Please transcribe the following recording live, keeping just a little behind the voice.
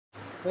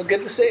Well,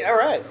 good to see. All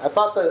right. I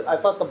thought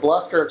the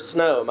bluster of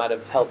snow might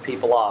have helped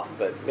people off,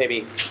 but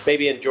maybe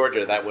in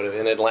Georgia that would have,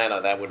 in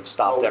Atlanta that would have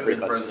stopped everybody. We've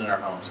been frozen in our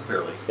homes,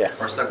 clearly. Yeah.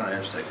 We're stuck on the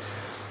interstates.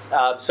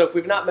 So if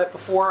we've not met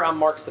before, I'm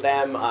Mark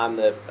Saddam. I'm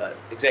the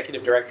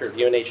Executive Director of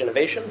UNH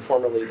Innovation,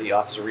 formerly the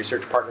Office of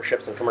Research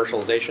Partnerships and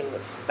Commercialization,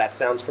 if that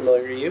sounds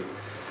familiar to you.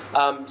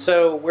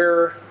 So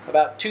we're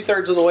about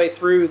 2/3 of the way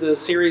through the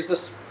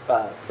series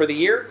for the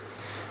year.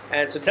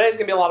 And so today's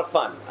going to be a lot of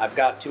fun. I've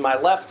got to my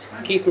left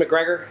Keith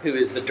McGregor, who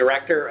is the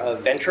Director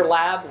of Venture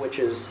Lab, which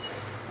is,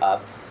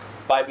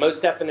 by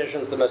most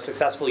definitions, the most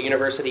successful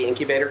university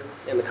incubator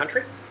in the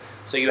country.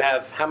 So you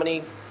have how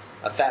many?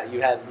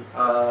 You had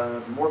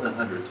more than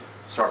 100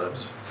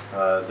 startups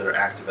that are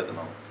active at the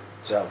moment.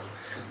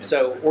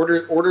 So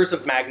orders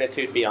of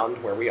magnitude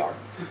beyond where we are.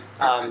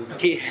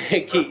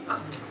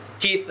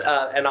 Keith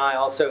and I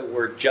also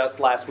were just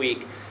last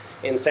week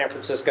in San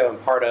Francisco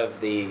and part of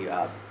the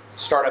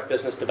Startup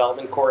Business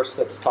Development course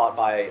that's taught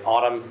by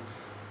Autumn,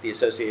 the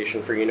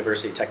Association for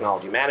University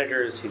Technology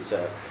Managers. He's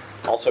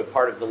also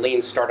part of the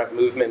Lean Startup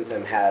movement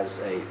and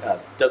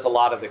does a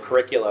lot of the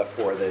curricula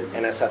for the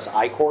NSF's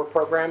I-Corps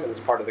program and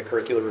is part of the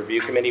Curricular Review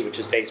Committee, which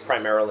is based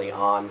primarily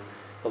on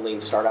the Lean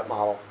Startup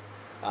model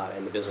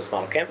and the Business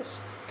Model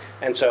Canvas.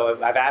 And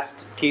so I've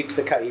asked Keith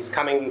he's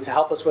coming to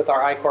help us with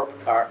our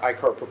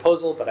I-Corps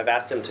proposal, but I've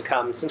asked him to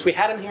come, since we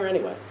had him here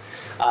anyway,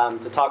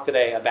 to talk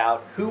today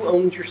about who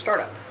owns your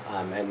startup.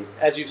 And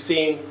as you've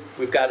seen,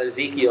 we've got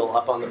Ezekiel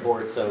up on the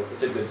board, so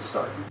it's a good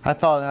start. I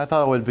thought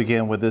I would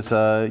begin with this,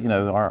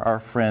 our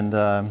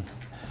friend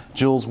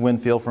Jules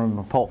Winfield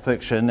from Pulp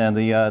Fiction, and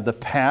the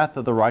path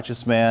of the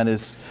righteous man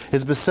is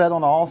beset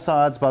on all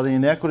sides by the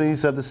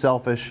inequities of the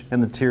selfish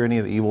and the tyranny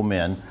of evil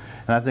men.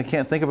 And I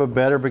can't think of a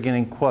better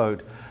beginning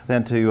quote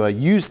than to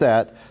use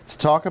that to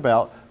talk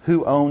about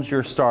who owns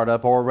your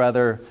startup, or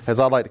rather, as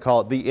I like to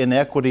call it, the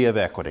inequity of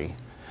equity.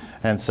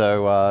 And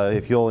so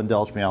if you'll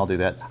indulge me, I'll do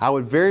that. I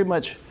would very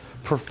much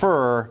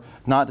prefer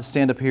not to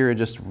stand up here and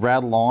just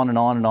rattle on and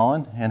on and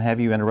on and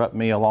have you interrupt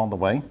me along the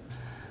way.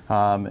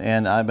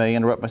 And I may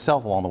interrupt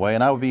myself along the way.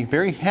 And I would be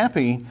very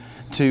happy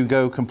to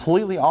go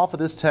completely off of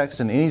this text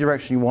in any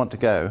direction you want to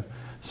go.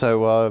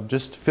 So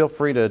just feel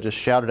free to just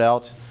shout it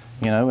out,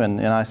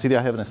 and I see that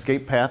I have an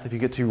escape path if you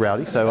get too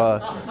rowdy. So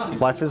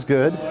life is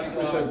good.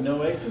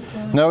 No exit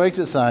sign? No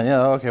exit sign, yeah,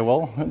 okay,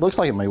 well, it looks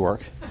like it may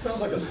work. Sounds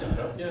like a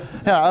startup, yeah.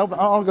 Yeah,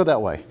 I'll go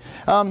that way.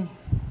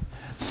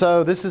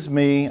 So this is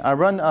me. I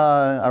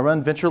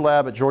run Venture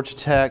Lab at Georgia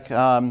Tech,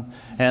 and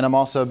I'm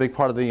also a big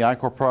part of the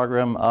I-Corps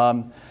program.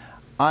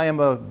 I'm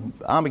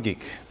a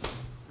geek,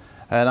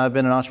 and I've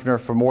been an entrepreneur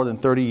for more than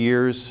 30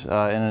 years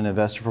and an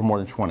investor for more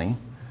than 20.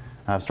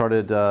 I've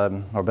started,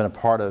 or been a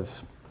part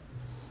of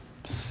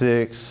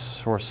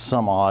 6 or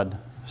some odd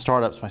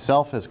startups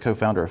myself as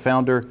co-founder or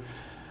founder.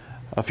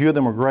 A few of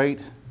them were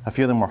great, a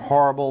few of them were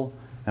horrible,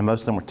 and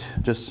most of them were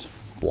just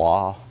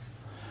blah.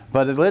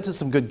 But it led to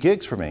some good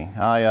gigs for me.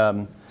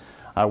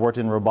 I worked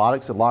in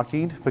robotics at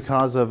Lockheed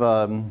because of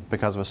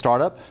a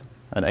startup,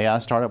 an AI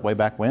startup way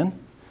back when.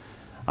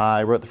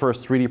 I wrote the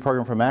first 3D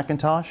program for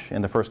Macintosh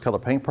and the first color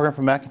paint program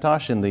for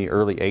Macintosh in the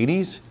early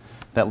 80s.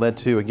 That led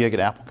to a gig at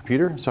Apple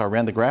Computer. So I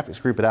ran the graphics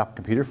group at Apple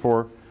Computer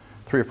for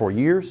 3 or 4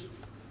 years.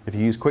 If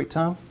you use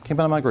QuickTime, came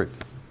out of my group.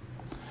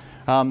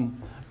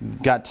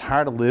 Got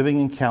tired of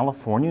living in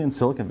California, in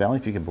Silicon Valley,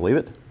 if you can believe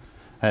it.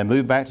 I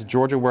moved back to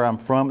Georgia, where I'm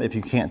from, if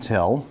you can't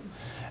tell.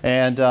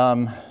 And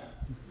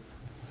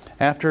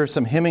after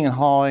some hemming and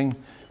hawing,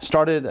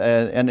 started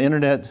an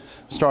internet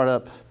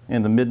startup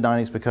in the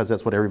mid-90s because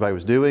that's what everybody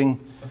was doing.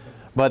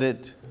 But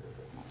it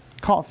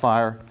caught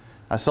fire.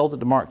 I sold it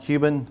to Mark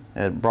Cuban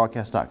at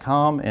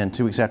broadcast.com, and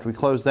 2 weeks after we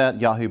closed that,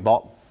 Yahoo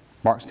bought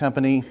Mark's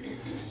company.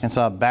 And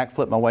so I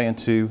backflipped my way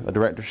into a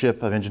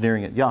directorship of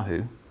engineering at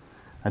Yahoo.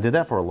 I did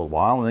that for a little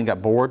while and then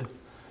got bored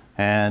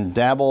and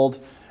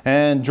dabbled.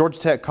 And Georgia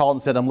Tech called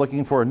and said, I'm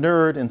looking for a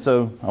nerd. And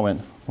so I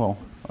went, well,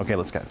 okay,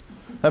 let's go.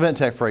 I've been in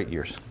tech for 8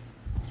 years.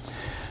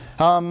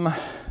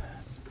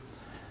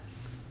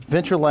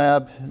 Venture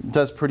Lab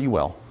does pretty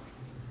well.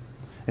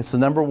 It's the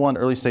 #1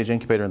 early stage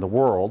incubator in the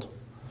world,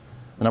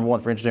 the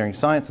 #1 for engineering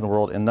science in the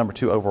world, and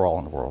 #2 overall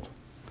in the world.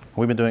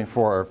 We've been doing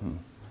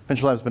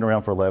Venture Lab's been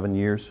around for 11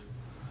 years,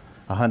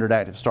 100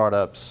 active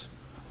startups.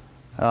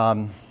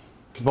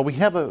 But we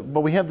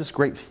have this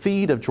great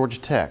feed of Georgia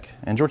Tech,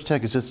 and Georgia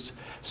Tech is just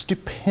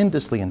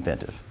stupendously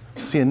inventive.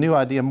 See a new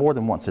idea more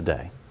than once a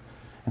day.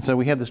 And so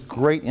we have this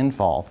great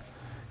infall,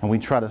 and we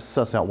try to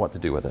suss out what to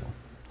do with it.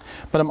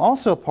 But I'm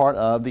also a part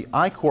of the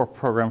I-Corps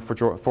program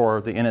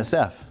for the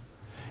NSF.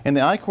 And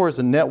the I-Corps is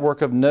a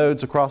network of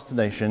nodes across the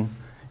nation,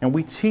 and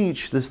we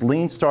teach this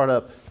lean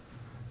startup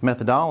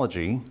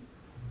methodology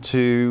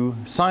to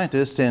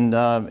scientists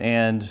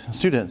and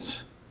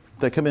students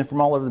that come in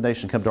from all over the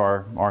nation, come to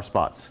our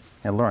spots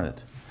and learn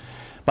it.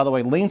 By the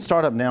way, lean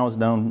startup now is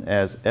known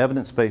as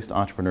evidence-based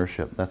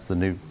entrepreneurship. That's the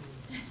new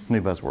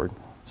buzzword.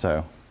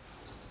 So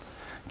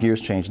gears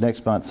change.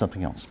 Next month,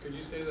 something else. Could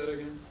you say that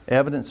again?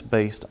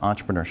 Evidence-based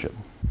entrepreneurship.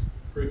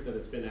 Proof that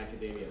it's been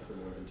academia for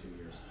more than 2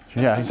 years.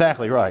 Yeah,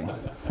 exactly right.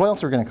 What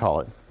else are we going to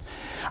call it?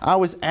 I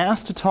was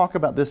asked to talk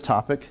about this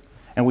topic,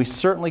 and we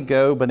certainly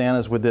go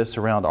bananas with this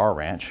around our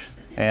ranch.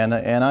 And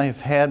I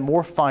have had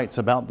more fights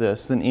about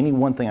this than any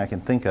one thing I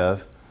can think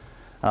of,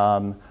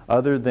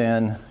 other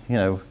than, you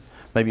know,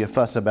 maybe a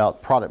fuss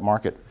about product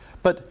market.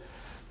 But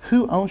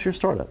who owns your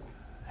startup?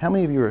 How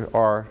many of you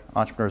are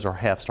entrepreneurs or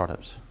have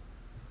startups?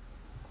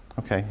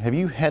 Okay, have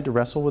you had to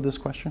wrestle with this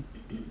question?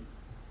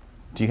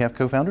 Do you have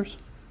co-founders?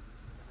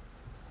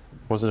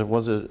 Was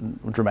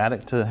it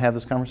dramatic to have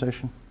this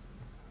conversation?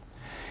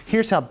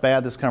 Here's how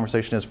bad this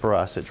conversation is for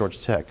us at Georgia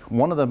Tech.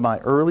 One of my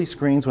early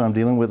screens when I'm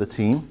dealing with a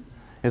team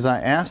is I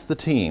ask the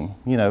team,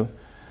 you know,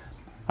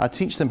 I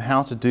teach them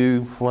how to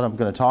do what I'm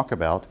going to talk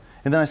about,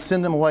 and then I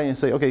send them away and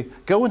say, okay,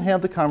 go and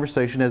have the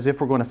conversation as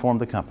if we're going to form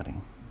the company.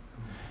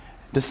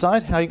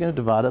 Decide how you're going to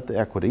divide up the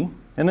equity,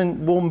 and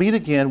then we'll meet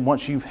again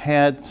once you've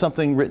had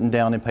something written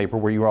down in paper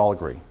where you all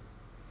agree.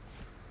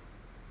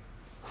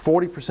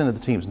 40% of the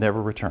teams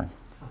never return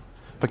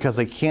because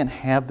they can't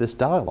have this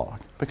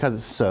dialogue, because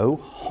it's so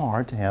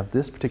hard to have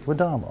this particular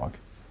dialogue.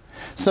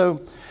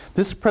 So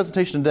this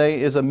presentation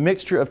today is a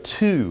mixture of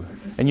two,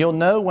 and you'll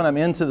know when I'm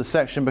into the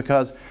section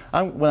because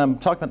when I'm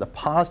talking about the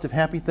positive,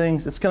 happy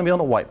things, it's going to be on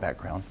a white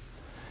background.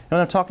 And when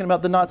I'm talking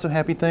about the not so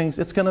happy things,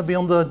 it's going to be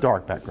on the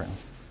dark background.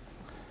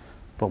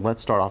 But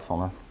let's start off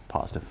on a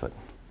positive foot.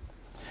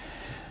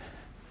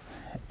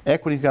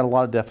 Equity's got a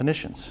lot of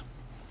definitions.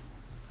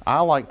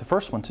 I like the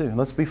first one too.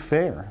 Let's be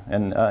fair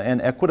and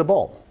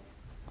equitable.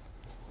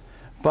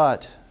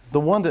 But the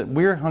one that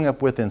we're hung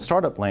up with in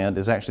startup land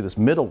is actually this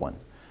middle one.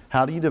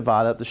 How do you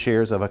divide up the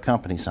shares of a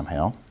company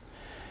somehow?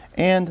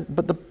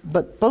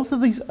 But both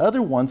of these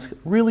other ones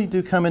really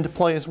do come into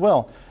play as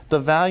well. The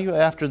value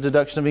after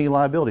deduction of any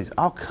liabilities.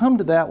 I'll come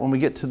to that when we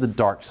get to the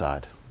dark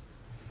side,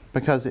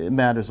 because it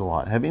matters a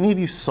lot. Have any of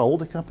you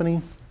sold a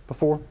company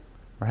before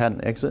or had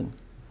an exit?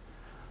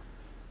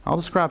 I'll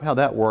describe how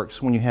that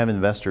works when you have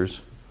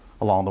investors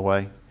along the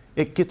way.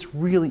 It gets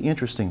really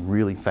interesting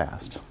really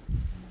fast.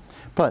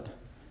 But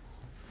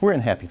we're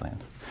in happy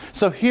land.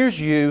 So here's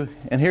you,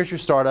 and here's your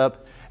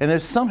startup, and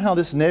there's somehow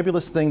this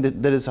nebulous thing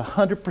that is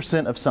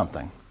 100% of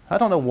something. I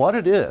don't know what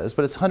it is,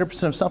 but it's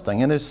 100% of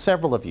something, and there's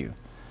several of you.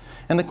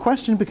 And the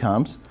question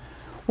becomes,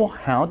 well,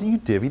 how do you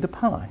divvy the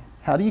pie?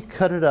 How do you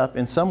cut it up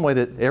in some way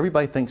that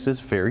everybody thinks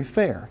is very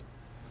fair?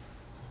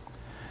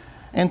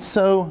 And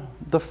so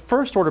the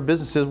first order of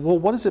business is, well,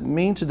 what does it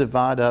mean to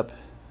divide up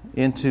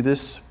into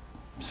this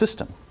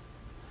system?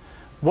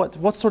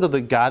 What's sort of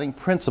the guiding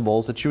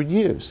principles that you would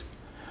use?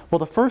 Well,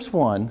 the first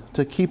one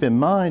to keep in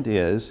mind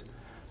is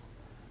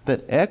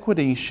that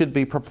equity should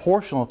be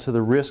proportional to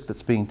the risk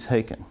that's being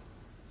taken.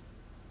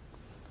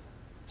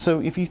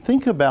 So if you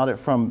think about it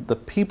from the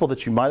people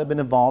that you might have been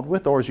involved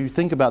with, or as you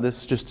think about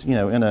this just, you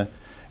know, in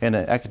an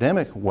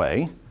academic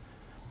way,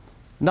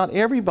 not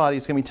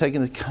everybody's going to be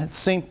taking the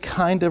same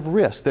kind of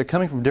risk. They're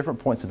coming from different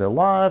points of their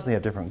lives. They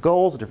have different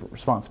goals, different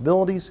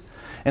responsibilities.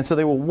 And so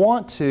they will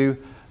want to,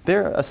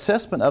 their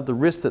assessment of the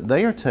risk that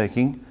they are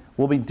taking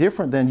will be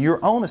different than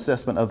your own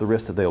assessment of the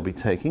risk that they'll be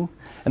taking.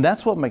 And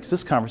that's what makes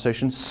this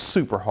conversation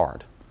super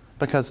hard,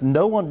 because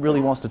no one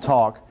really wants to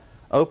talk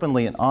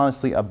openly and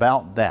honestly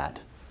about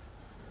that.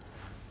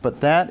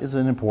 But that is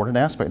an important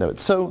aspect of it.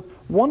 So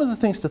one of the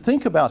things to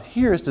think about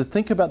here is to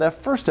think about that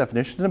first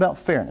definition and about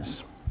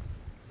fairness.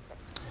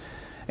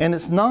 And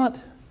it's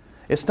not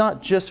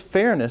just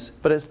fairness,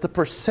 but it's the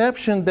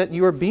perception that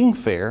you are being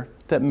fair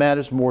that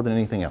matters more than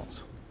anything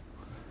else.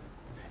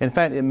 In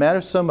fact, it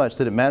matters so much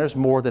that it matters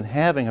more than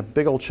having a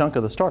big old chunk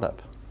of the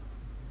startup.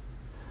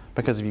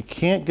 Because if you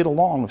can't get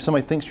along, if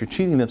somebody thinks you're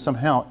cheating them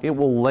somehow, it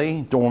will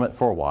lay dormant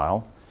for a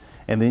while,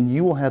 and then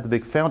you will have the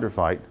big founder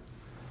fight,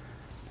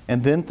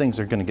 and then things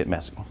are going to get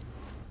messy.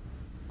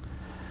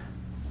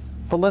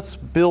 But let's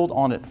build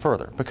on it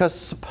further, because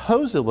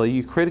supposedly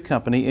you create a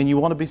company and you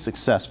want to be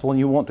successful and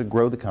you want to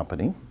grow the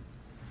company,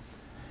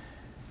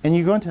 and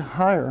you're going to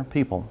hire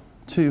people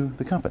to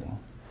the company,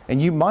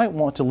 and you might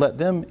want to let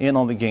them in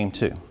on the game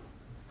too.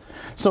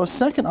 So a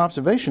second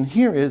observation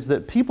here is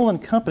that people in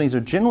companies are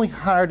generally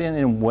hired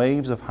in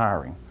waves of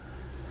hiring.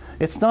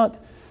 It's not,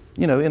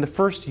 you know, in the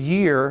first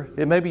year,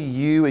 it may be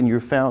you and your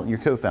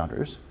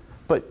co-founders,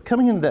 but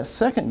coming into that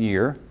second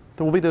year,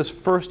 there will be those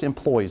first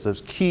employees,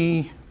 those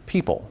key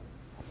people.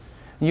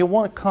 And you'll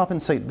want to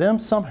compensate them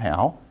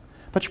somehow,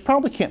 but you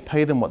probably can't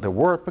pay them what they're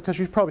worth because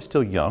you're probably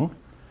still young.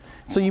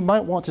 So you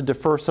might want to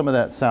defer some of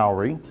that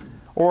salary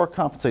or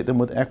compensate them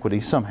with equity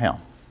somehow.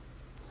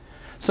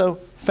 So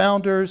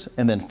founders,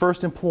 and then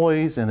first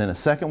employees, and then a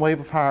second wave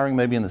of hiring,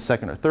 maybe in the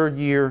second or third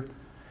year.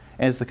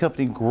 As the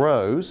company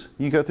grows,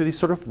 you go through these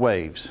sort of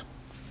waves.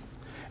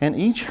 And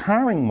each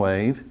hiring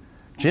wave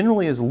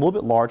generally is a little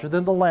bit larger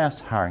than the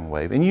last hiring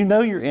wave. And you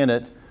know you're in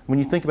it when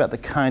you think about the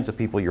kinds of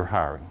people you're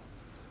hiring.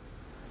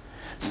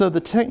 So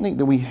the technique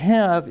that we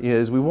have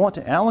is we want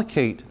to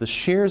allocate the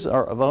shares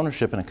of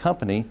ownership in a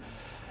company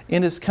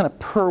in this kind of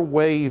per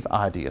wave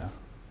idea.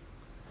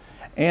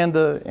 And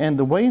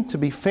the way to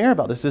be fair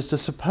about this is to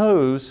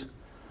suppose,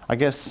 I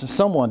guess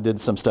someone did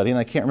some study, and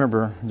I can't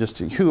remember just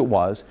who it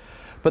was,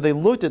 but they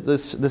looked at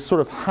this sort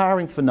of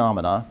hiring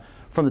phenomena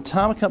from the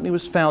time a company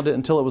was founded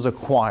until it was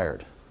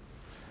acquired.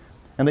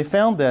 And they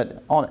found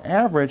that on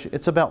average,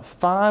 it's about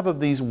 5 of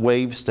these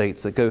wave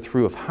states that go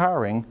through of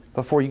hiring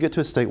before you get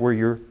to a state where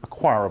you're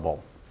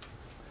acquirable.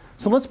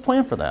 So let's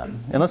plan for that,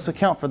 and let's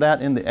account for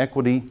that in the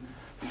equity,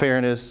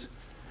 fairness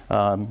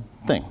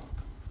thing.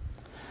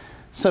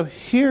 So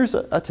here's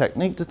a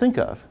technique to think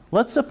of.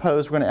 Let's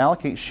suppose we're going to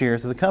allocate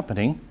shares of the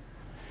company,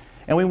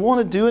 and we want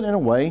to do it in a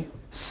way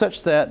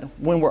such that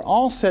when we're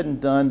all said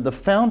and done, the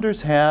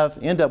founders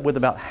end up with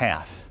about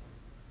half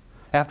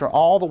after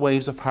all the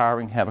waves of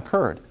hiring have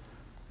occurred.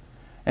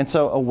 And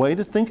so a way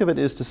to think of it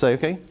is to say,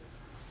 okay,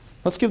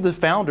 let's give the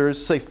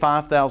founders, say,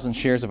 5,000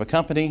 shares of a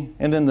company,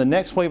 and then the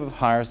next wave of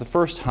hires, the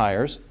first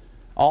hires,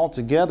 all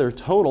together,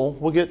 total,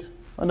 will get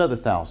another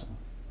 1,000.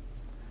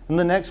 And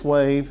the next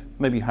wave,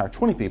 maybe you hire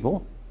 20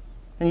 people,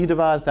 and you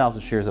divide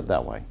 1,000 shares up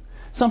that way.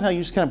 Somehow you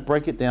just kind of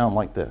break it down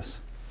like this.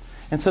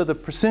 And so the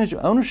percentage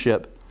of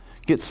ownership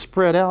gets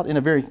spread out in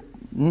a very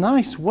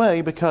nice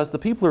way because the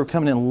people who are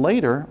coming in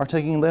later are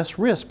taking less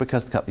risk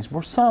because the company's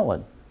more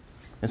solid.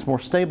 It's more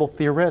stable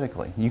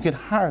theoretically. You can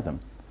hire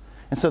them.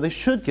 And so they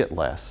should get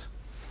less.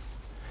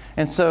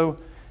 And so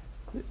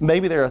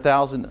maybe there are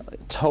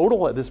 1,000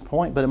 total at this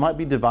point, but it might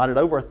be divided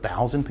over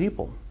 1,000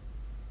 people.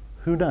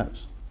 Who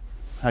knows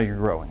how you're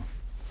growing?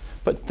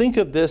 But think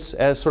of this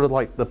as sort of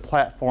like the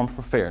platform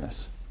for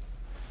fairness.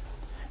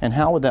 And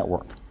how would that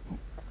work?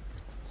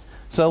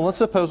 So let's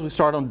suppose we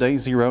start on day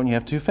 0 and you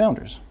have 2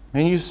 founders.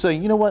 And you say,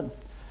 you know what?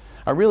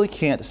 I really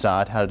can't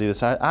decide how to do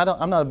this.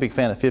 I'm not a big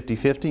fan of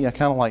 50-50. I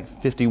kind of like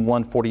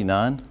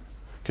 51-49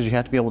 because you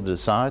have to be able to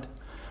decide.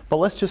 But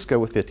let's just go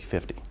with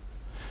 50-50.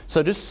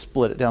 So just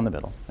split it down the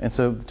middle. And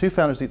so the 2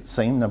 founders get the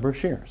same number of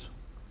shares.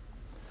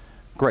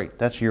 Great,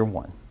 that's year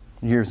 1,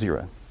 year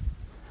 0.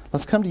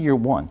 Let's come to year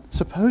 1.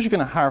 Suppose you're going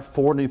to hire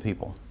 4 new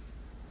people.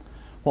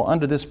 Well,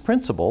 under this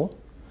principle,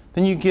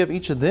 then you give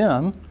each of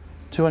them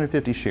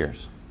 250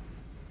 shares.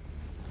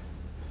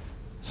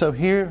 So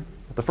here,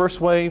 the first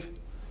wave,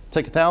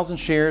 take 1,000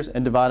 shares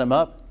and divide them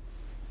up.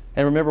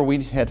 And remember,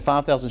 we had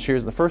 5,000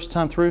 shares the first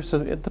time through, so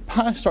the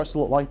pie starts to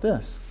look like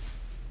this.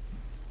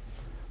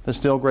 There's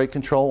still great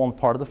control on the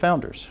part of the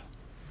founders.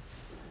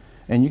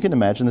 And you can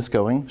imagine this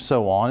going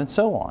so on and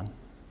so on.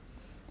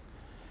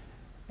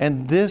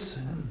 And this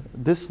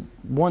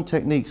one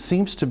technique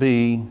seems to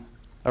be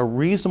a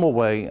reasonable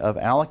way of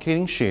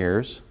allocating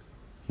shares.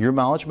 Your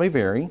mileage may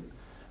vary,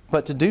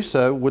 but to do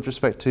so with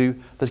respect to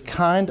the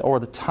kind or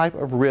the type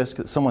of risk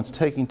that someone's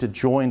taking to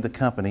join the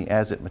company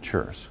as it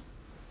matures.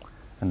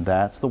 And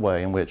that's the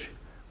way in which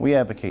we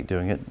advocate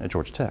doing it at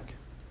Georgia Tech.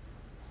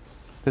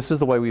 This is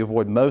the way we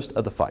avoid most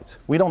of the fights.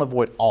 We don't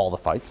avoid all the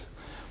fights,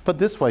 but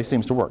this way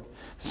seems to work.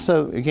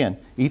 So again,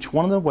 each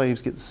one of the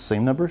waves gets the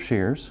same number of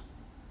shares.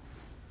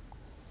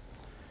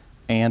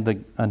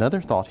 And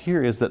another thought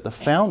here is that the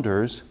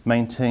founders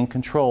maintain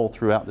control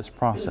throughout this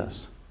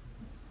process.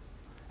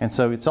 And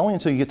so it's only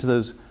until you get to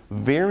those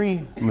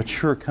very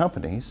mature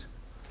companies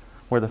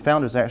where the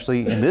founders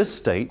actually, in this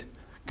state,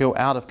 go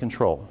out of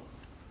control.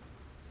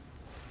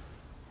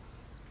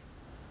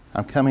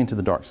 I'm coming to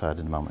the dark side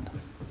in a moment.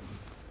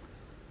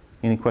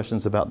 Any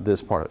questions about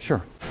this part of it?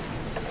 Sure.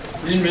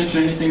 You didn't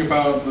mention anything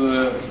about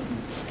the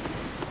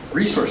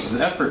resources,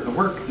 the effort, the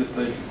work that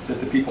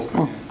the people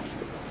put in.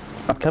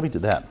 I'm coming to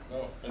that.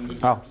 Oh, and the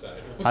dark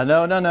side.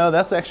 No,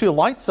 that's actually a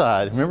light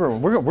side. Remember,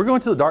 we're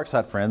going to the dark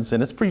side, friends,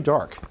 and it's pretty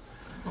dark.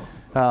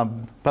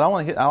 But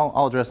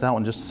I'll address that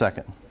one in just a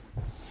second.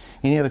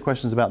 Any other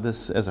questions about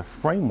this as a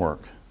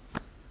framework?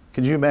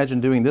 Could you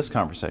imagine doing this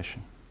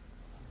conversation?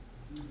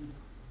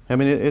 I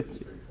mean,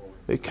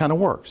 it kind of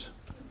works.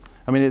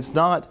 I mean, there's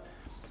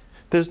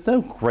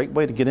no great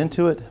way to get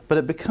into it, but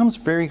it becomes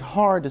very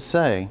hard to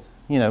say,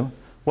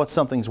 what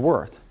something's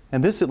worth.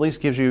 And this at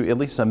least gives you at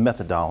least a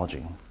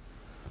methodology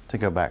to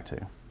go back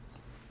to.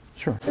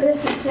 Sure. But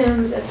this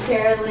assumes a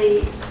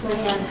fairly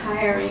planned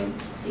hiring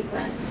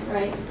sequence,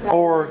 right?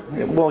 Or,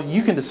 well,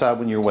 you can decide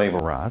when your wave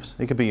arrives.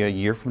 It could be a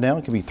year from now.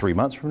 It could be 3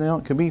 months from now.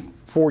 It could be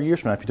 4 years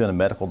from now if you're doing a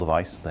medical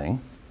device thing.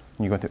 And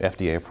you're going through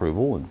FDA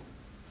approval.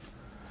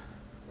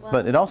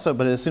 But it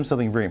assumes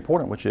something very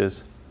important, which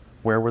is,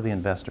 where were the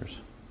investors?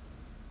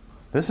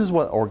 This is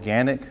what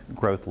organic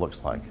growth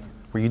looks like,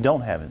 where you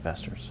don't have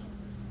investors.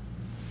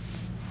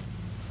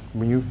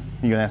 You going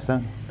to ask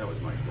that? That was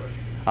my question.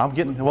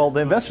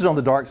 The investors are on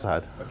the dark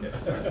side. Okay.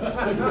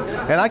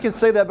 And I can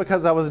say that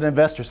because I was an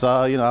investor, so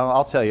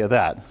I'll tell you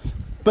that.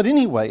 But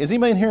anyway, is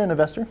anybody in here an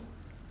investor?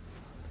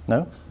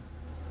 No?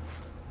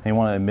 You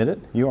want to admit it?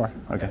 You are?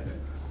 Okay.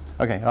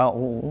 Okay,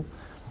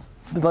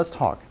 let's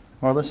talk.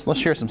 Or let's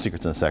share some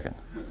secrets in a second.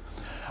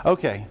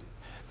 Okay,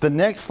 the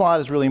next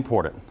slide is really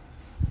important.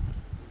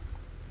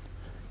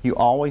 You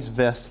always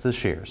vest the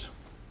shares,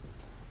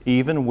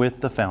 even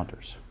with the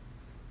founders.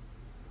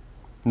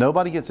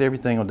 Nobody gets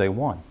everything on day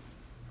 1.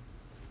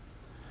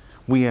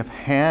 We have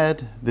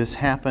had this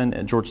happen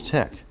at Georgia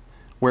Tech,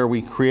 where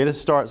we create a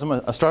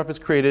startup is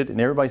created, and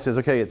everybody says,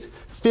 okay, it's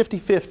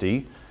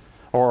 50-50,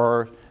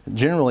 or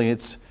generally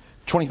it's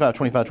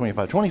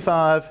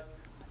 25-25-25-25,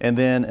 And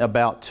then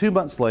about 2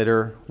 months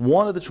later,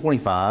 one of the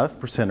 25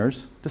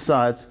 percenters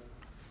decides,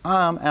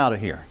 I'm out of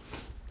here.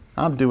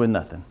 I'm doing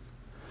nothing.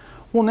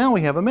 Well, now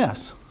we have a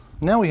mess.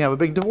 Now we have a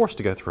big divorce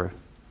to go through.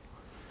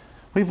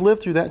 We've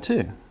lived through that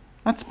too.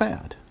 That's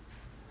bad.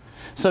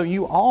 So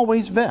you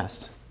always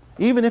vest.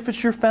 Even if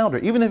it's your founder,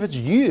 even if it's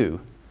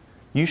you,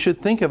 you should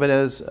think of it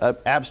as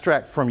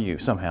abstract from you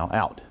somehow,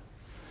 out.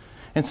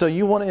 And so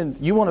you want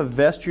to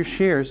vest your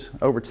shares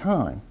over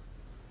time.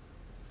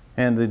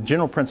 And the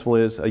general principle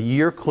is a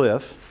year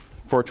cliff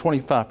for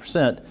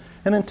 25%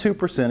 and then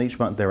 2% each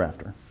month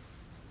thereafter.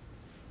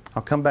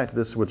 I'll come back to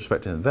this with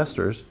respect to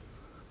investors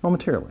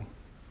momentarily.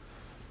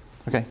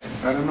 Okay?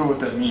 I don't know what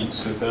that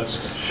means, if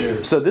that's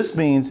shares. So this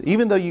means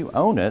even though you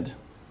own it,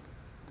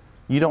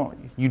 you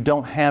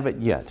don't have it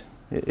yet.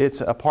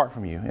 It's apart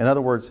from you. In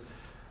other words,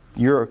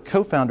 your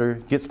co-founder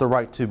gets the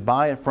right to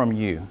buy it from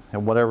you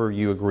and whatever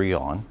you agree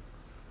on.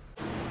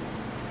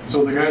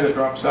 So the guy that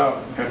drops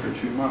out after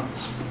 2 months,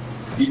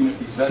 even if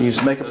he's vested, You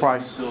just make a doesn't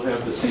price. he still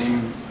have the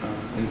same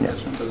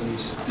investment, doesn't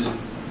he?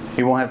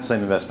 He won't have the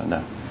same investment,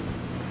 no.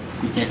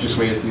 He can't just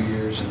wait a few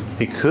years and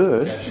He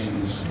could. cash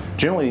in his...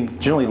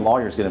 Generally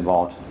lawyers get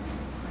involved,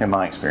 in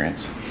my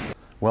experience,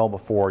 well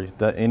before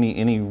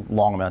any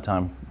long amount of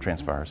time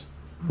transpires.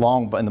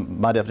 Long, but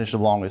my definition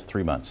of long is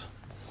 3 months.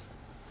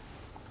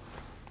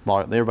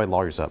 Everybody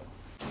lawyers up.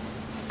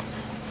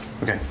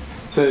 Okay.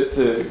 So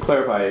to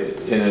clarify,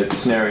 in a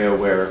scenario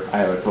where I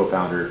have a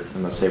co-founder,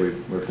 and let's say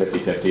we're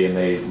 50-50 and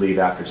they leave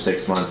after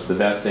 6 months, the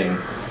vesting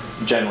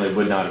generally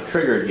would not have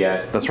triggered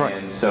yet. That's right.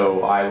 And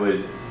so I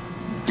would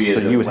be So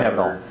you would have it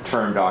all. whatever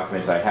term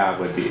documents I have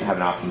would have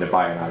an option to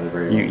buy it out of the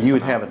very You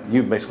would have it.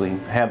 You basically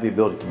have the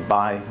ability to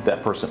buy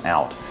that person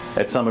out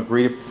at some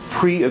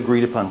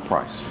pre-agreed upon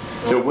price.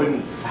 So it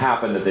wouldn't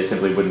happen that they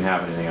simply wouldn't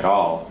have anything at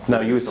all. No,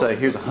 you would say,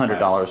 here's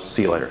 $100,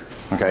 see you later.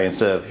 Okay,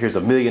 instead of here's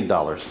 $1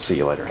 million, see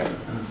you later. Okay.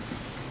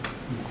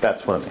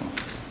 That's what I mean.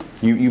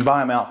 You buy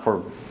them out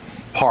for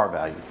par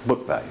value,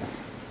 book value.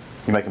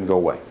 You make them go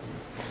away.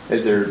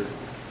 Doesn't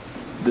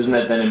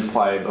that then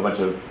imply a bunch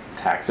of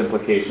tax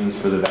implications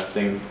for the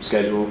vesting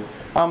schedule?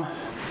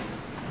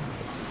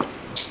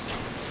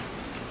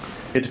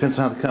 It depends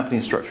on how the company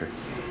is structured.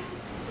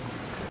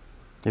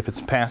 If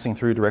it's passing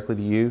through directly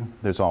to you,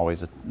 there's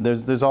always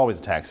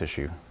a tax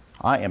issue.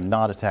 I am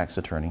not a tax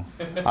attorney.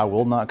 I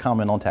will not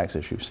comment on tax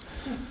issues.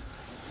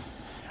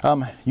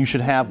 You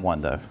should have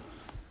one though.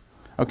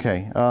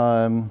 Okay,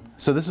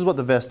 so this is what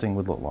the vesting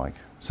would look like.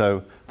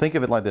 So think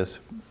of it like this.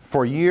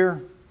 For a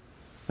year,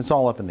 it's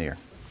all up in the air.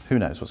 Who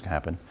knows what's going to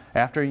happen.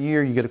 After a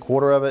year, you get a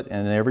quarter of it,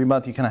 and every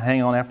month you kind of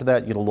hang on after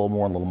that, you get a little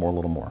more, a little more, a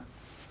little more.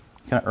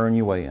 You kind of earn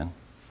your way in.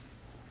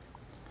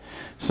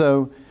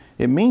 So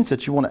it means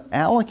that you want to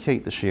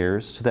allocate the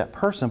shares to that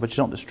person, but you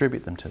don't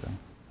distribute them to them.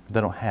 They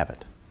don't have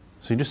it.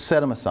 So you just set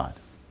them aside.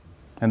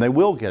 And they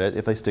will get it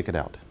if they stick it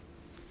out.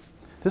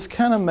 This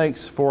kind of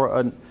makes for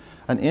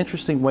an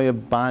interesting way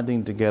of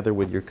binding together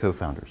with your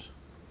co-founders.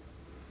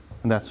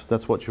 And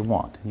that's what you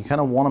want. You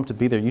kind of want them to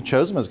be there. You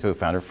chose them as a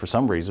co-founder for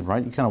some reason,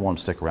 right? You kind of want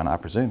them to stick around, I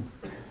presume.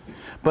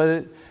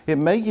 But it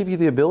may give you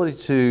the ability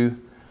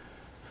to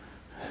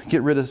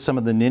get rid of some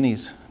of the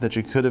ninnies that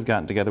you could have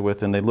gotten together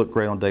with and they looked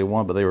great on day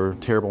 1, but they were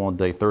terrible on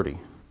day 30.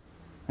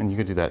 And you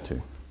could do that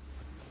too.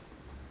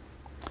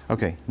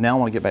 Okay, now I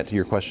want to get back to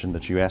your question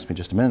that you asked me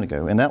just a minute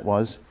ago, and that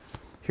was,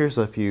 here's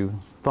a few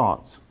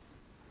thoughts.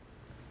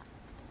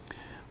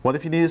 What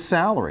if you need a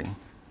salary?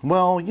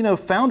 Well, you know,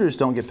 founders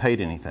don't get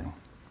paid anything.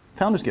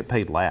 Founders get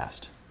paid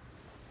last.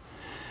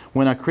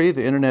 When I created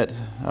the internet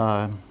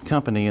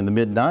company in the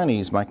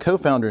mid-90s, my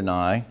co-founder and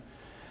I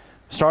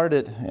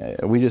started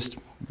it, we just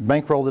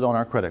bankrolled it on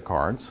our credit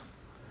cards,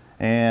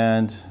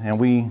 and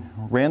we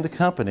ran the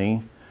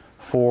company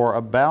for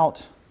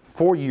about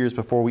 4 years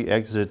before we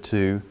exited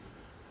to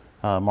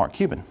Mark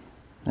Cuban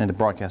and to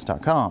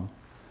broadcast.com.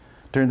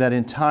 During that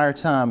entire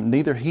time,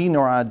 neither he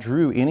nor I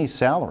drew any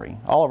salary.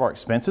 All of our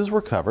expenses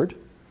were covered.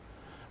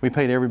 We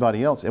paid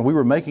everybody else, and we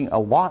were making a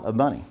lot of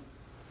money.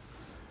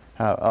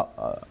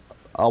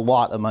 A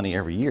lot of money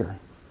every year.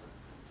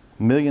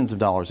 Millions of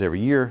dollars every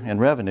year in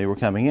revenue were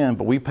coming in,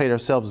 but we paid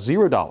ourselves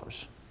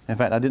 $0. In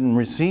fact, I didn't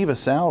receive a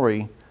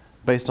salary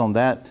based on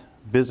that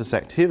business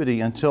activity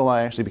until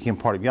I actually became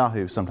part of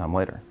Yahoo sometime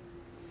later.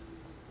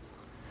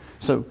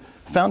 So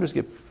founders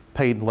get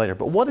paid later,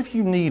 but what if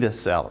you need a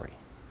salary?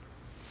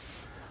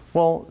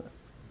 Well,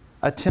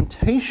 a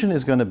temptation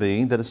is going to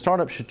be that a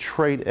startup should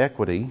trade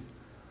equity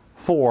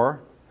for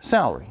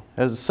salary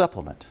as a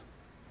supplement.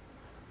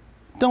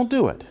 Don't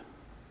do it.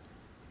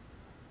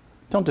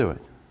 Don't do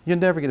it. You'll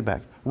never get it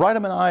back. Write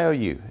them an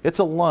IOU. It's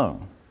a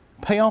loan.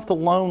 Pay off the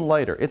loan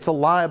later. It's a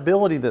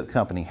liability that the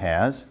company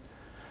has.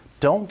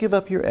 Don't give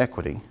up your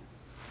equity.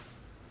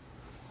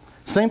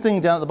 Same thing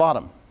down at the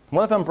bottom.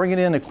 What if I'm bringing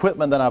in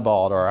equipment that I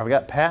bought, or I've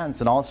got patents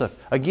and all that stuff?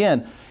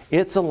 Again,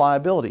 it's a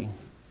liability.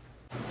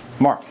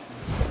 Mark.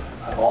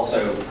 I've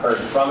also heard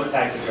from a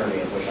tax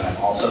attorney, of which I'm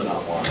also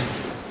not one,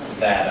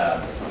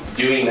 that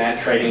doing that,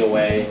 trading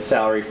away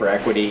salary for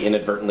equity,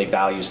 inadvertently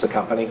values the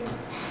company.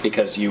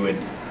 because they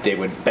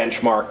would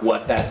benchmark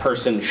what that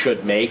person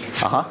should make,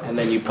 and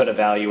then you put a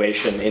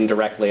valuation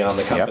indirectly on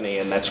the company,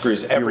 and that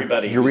screws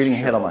everybody. You're reading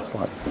ahead on my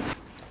slide.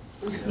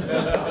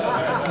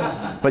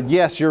 But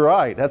yes, you're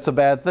right. That's a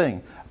bad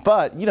thing.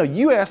 But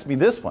you asked me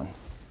this one.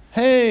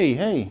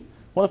 Hey,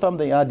 what if I'm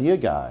the idea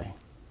guy?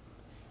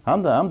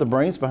 I'm the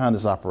brains behind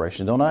this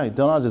operation. Don't I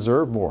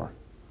deserve more?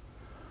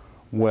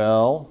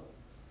 Well,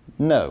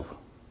 no.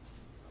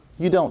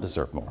 You don't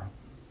deserve more.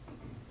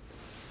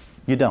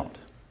 You don't.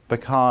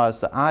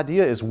 Because the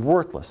idea is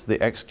worthless.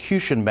 The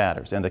execution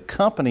matters, and the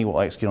company will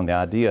execute on the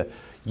idea.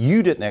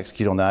 You didn't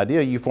execute on the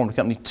idea. You formed a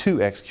company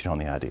to execute on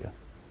the idea.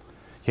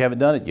 You haven't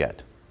done it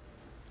yet.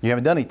 You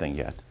haven't done anything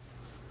yet.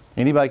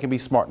 Anybody can be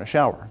smart in a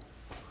shower.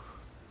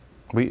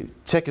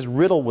 Tech is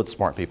riddled with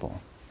smart people.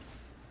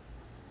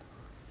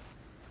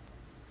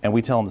 And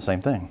we tell them the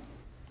same thing.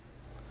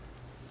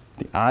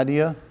 The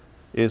idea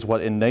is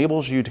what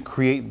enables you to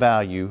create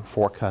value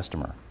for a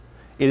customer.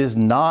 It is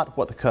not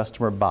what the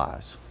customer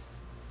buys.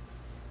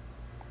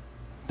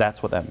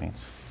 That's what that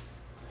means.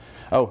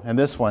 Oh, and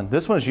this one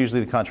is usually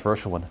the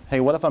controversial one.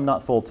 Hey, what if I'm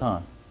not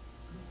full-time?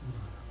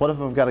 What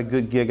if I've got a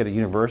good gig at a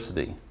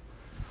university?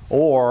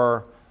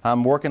 Or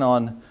I'm working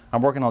on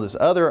this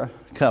other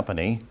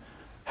company,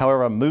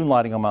 however, I'm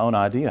moonlighting on my own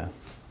idea.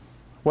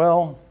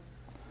 Well,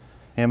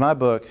 in my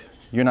book,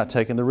 you're not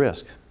taking the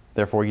risk.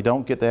 Therefore, you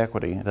don't get the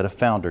equity that a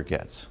founder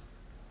gets.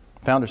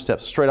 Founder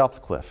steps straight off the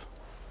cliff.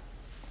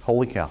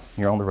 Holy cow,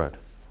 you're on the road.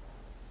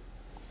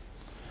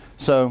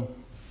 So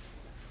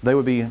they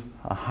would be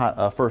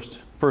a first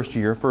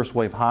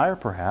wave hire,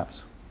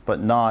 perhaps, but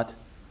not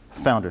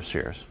founder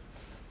shares.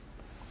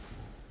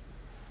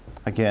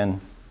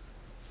 Again,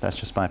 that's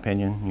just my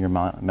opinion. Your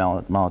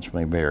mileage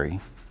may vary.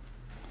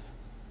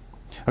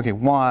 Okay,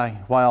 why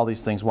all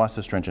these things? Why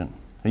so stringent?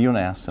 You want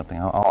to ask something?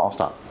 I'll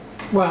stop.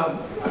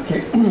 Well,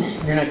 okay,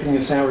 you're not getting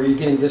a salary. You're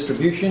getting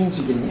distributions.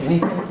 You're getting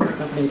anything for the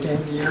company at the end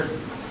of the year.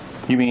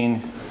 You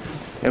mean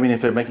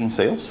if they're making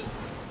sales?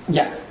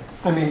 Yeah,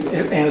 I mean,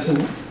 as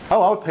an.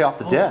 Oh, I would pay off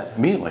the debt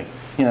immediately.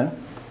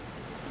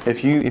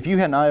 If you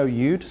had an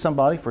IOU to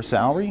somebody for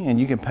salary and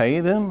you can pay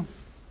them,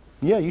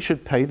 yeah, you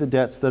should pay the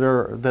debts that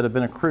have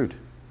been accrued,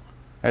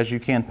 as you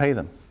can pay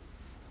them.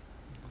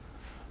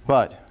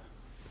 But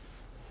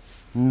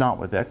not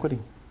with equity.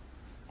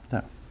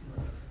 No.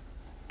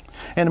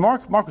 And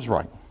Mark was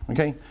right.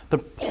 Okay. The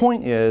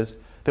point is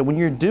that when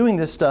you're doing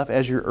this stuff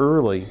as you're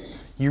early,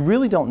 you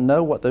really don't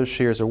know what those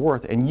shares are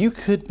worth, and you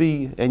could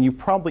be, and you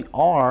probably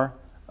are,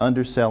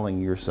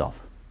 underselling yourself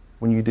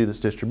when you do this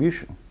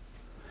distribution.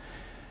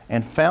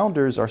 And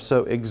founders are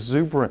so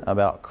exuberant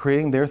about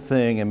creating their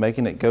thing and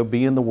making it go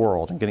be in the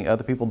world and getting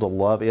other people to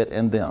love it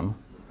and them,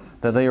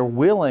 that they are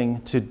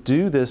willing to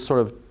do this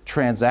sort of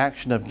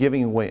transaction of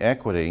giving away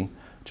equity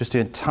just to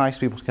entice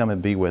people to come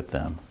and be with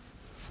them.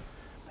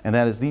 And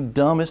that is the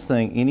dumbest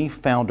thing any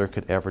founder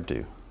could ever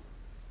do.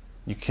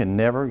 You can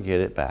never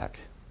get it back.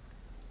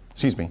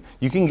 Excuse me,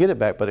 you can get it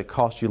back, but it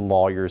costs you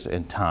lawyers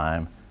and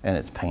time, and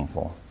it's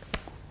painful.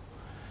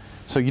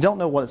 So you don't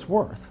know what it's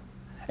worth.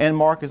 And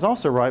Mark is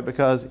also right,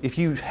 because if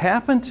you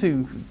happen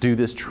to do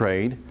this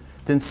trade,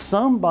 then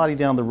somebody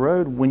down the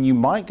road, when you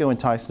might go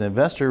entice an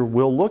investor,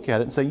 will look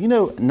at it and say,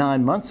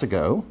 9 months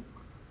ago,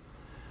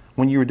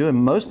 when you were doing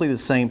mostly the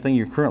same thing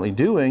you're currently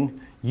doing,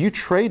 you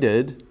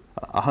traded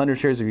 100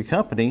 shares of your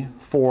company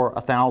for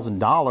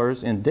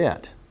 $1,000 in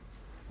debt.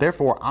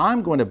 Therefore,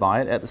 I'm going to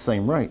buy it at the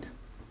same rate.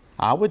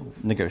 I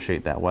would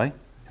negotiate that way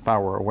if I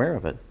were aware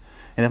of it.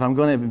 And if I'm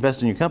going to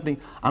invest in your company,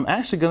 I'm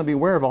actually going to be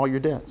aware of all your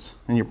debts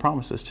and your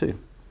promises too.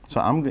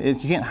 So you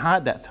can't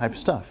hide that type of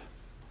stuff.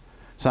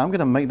 So I'm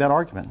going to make that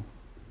argument.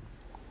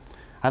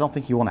 I don't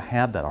think you want to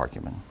have that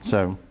argument.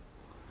 So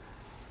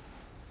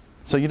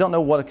you don't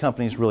know what a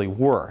company is really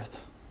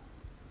worth.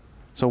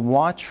 So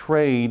why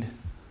trade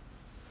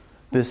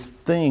this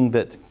thing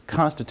that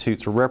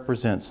constitutes or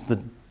represents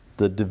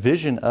the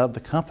division of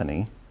the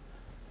company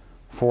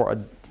for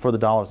the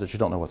dollars that you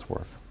don't know what's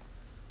worth?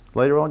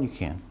 Later on, you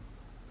can.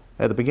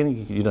 At the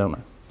beginning, you don't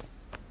know.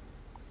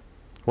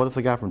 What if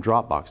the guy from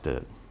Dropbox did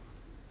it?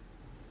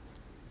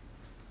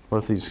 What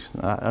if these,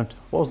 what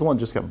was the one that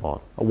just got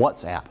bought? A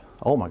WhatsApp.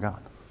 Oh my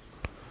God.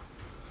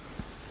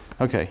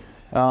 Okay.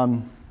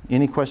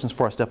 Any questions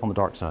before I step on the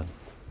dark side?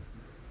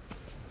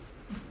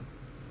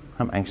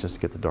 I'm anxious to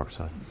get to the dark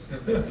side.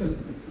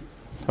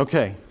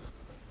 Okay.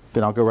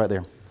 Then I'll go right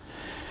there.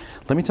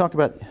 Let me talk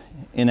about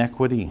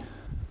inequity.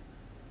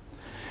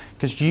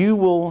 Because you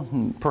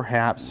will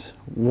perhaps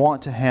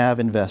want to have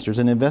investors,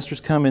 and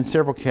investors come in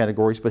several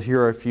categories, but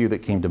here are a few that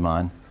came to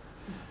mind.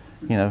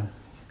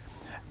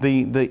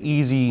 The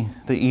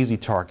easy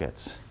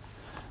targets,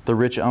 the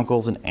rich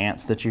uncles and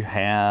aunts that you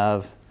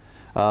have,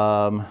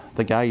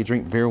 the guy you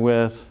drink beer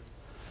with,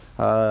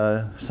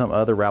 some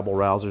other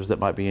rabble-rousers that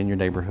might be in your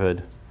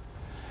neighborhood.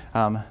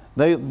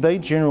 They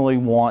generally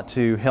want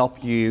to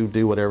help you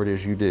do whatever it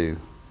is you do.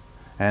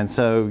 And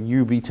so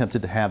you'd be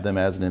tempted to have them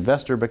as an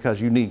investor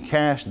because you need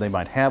cash, and they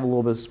might have a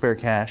little bit of spare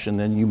cash, and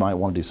then you might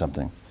want to do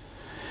something.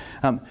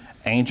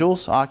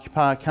 Angels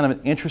occupy kind of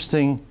an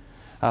interesting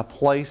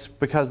place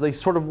because they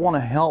sort of want to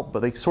help,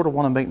 but they sort of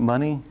want to make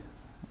money,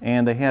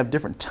 and they have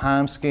different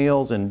time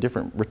scales and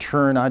different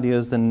return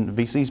ideas than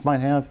VCs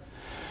might have.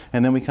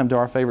 And then we come to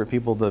our favorite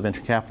people, the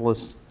venture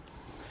capitalists,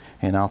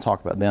 and I'll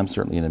talk about them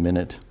certainly in a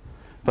minute.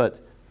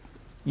 But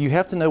you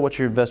have to know what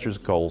your investors'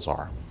 goals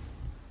are.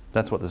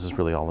 That's what this is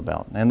really all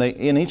about. And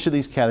in each of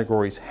these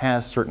categories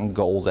has certain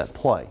goals at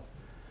play.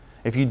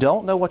 If you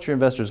don't know what your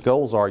investors'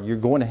 goals are, you're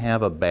going to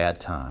have a bad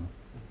time.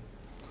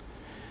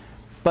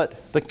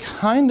 But the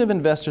kind of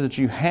investor that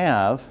you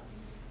have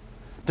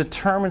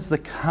determines the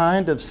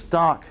kind of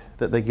stock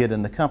that they get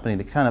in the company,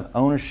 the kind of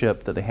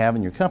ownership that they have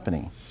in your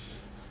company.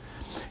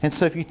 And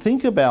so if you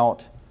think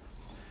about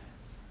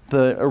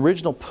the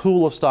original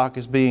pool of stock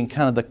as being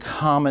kind of the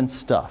common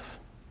stuff,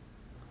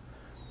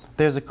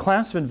 there's a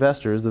class of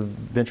investors, the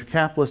venture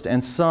capitalists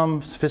and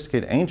some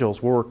sophisticated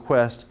angels will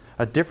request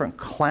a different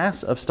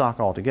class of stock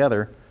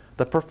altogether,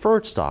 the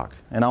preferred stock,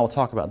 and I will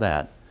talk about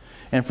that.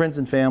 And friends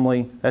and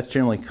family, that's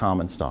generally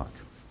common stock.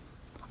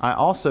 I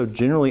also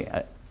generally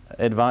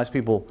advise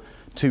people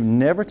to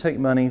never take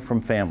money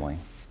from family,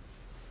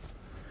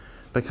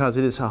 because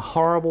it is a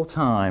horrible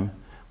time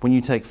when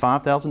you take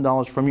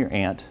 $5,000 from your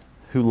aunt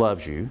who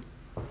loves you,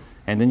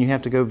 and then you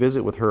have to go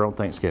visit with her on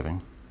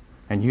Thanksgiving,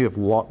 and you have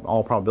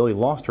all probability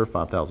lost her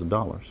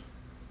 $5,000.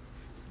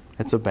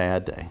 It's a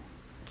bad day.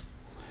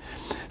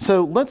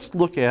 So let's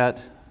look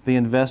at the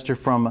investor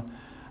from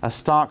a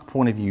stock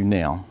point of view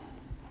now.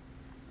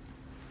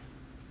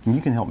 And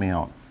you can help me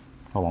out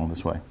along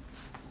this way.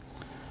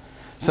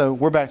 So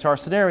we're back to our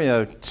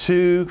scenario.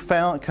 Two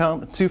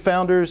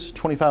founders,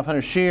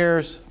 2,500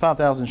 shares,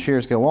 5,000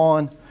 shares go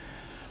on.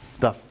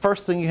 The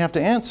first thing you have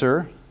to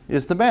answer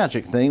is the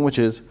magic thing, which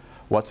is,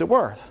 what's it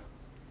worth?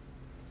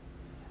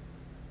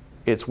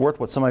 It's worth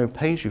what somebody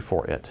pays you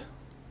for it.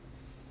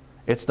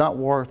 It's not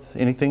worth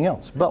anything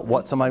else but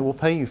what somebody will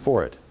pay you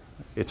for it.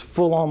 It's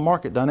full-on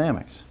market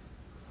dynamics.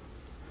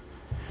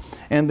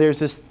 And there's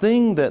this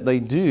thing that they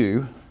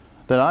do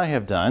that I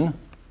have done,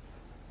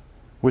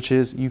 which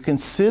is you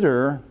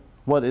consider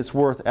what it's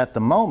worth at the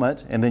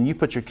moment, and then you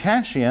put your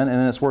cash in, and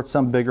then it's worth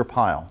some bigger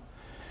pile.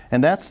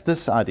 And that's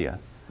this idea.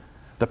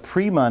 The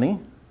pre-money,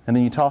 and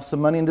then you toss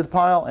some money into the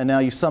pile, and now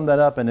you sum that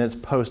up, and it's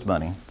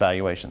post-money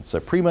valuation.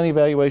 So pre-money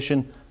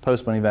valuation,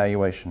 post-money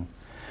valuation.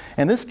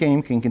 And this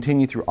game can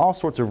continue through all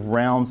sorts of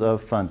rounds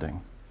of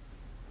funding.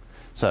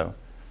 So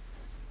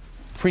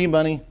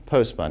pre-money,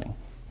 post-money.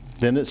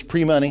 Then it's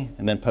pre-money,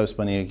 and then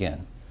post-money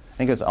again.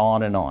 And it goes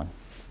on and on.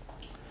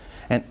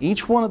 And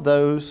each one of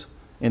those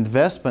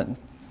investment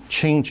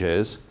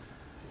changes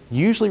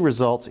usually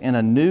results in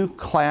a new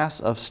class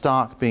of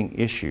stock being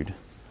issued.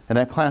 And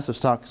that class of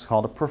stock is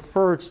called a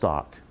preferred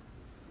stock.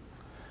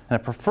 And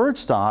a preferred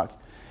stock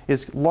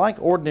is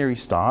like ordinary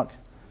stock,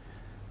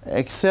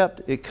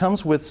 except it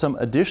comes with some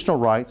additional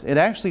rights. It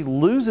actually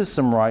loses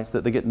some rights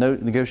that they get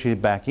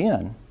negotiated back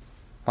in,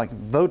 like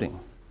voting.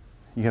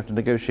 You have to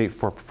negotiate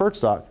for preferred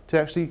stock to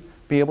actually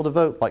be able to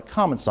vote like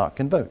common stock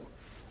can vote.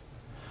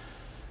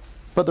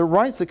 But the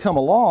rights that come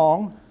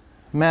along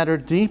matter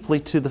deeply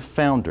to the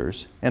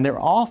founders, and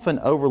they're often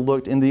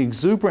overlooked in the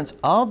exuberance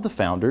of the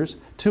founders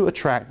to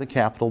attract the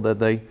capital that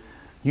they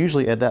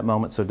usually at that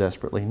moment so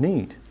desperately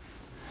need.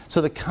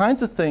 So the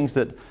kinds of things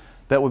that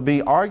would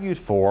be argued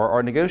for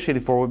or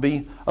negotiated for would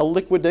be a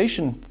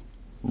liquidation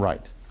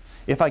right.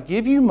 If I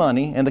give you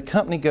money and the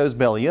company goes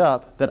belly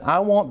up, then I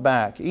want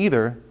back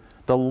either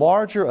the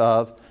larger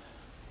of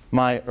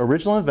my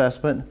original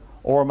investment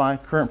or my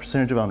current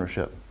percentage of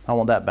ownership. I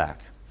want that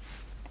back.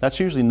 That's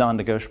usually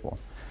non-negotiable.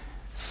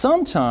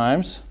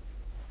 Sometimes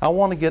I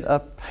want to get a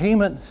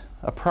payment,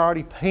 a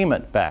priority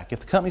payment back.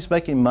 If the company's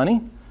making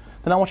money,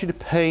 then I want you to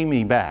pay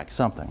me back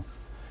something.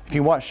 If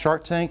you watch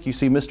Shark Tank, you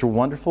see Mr.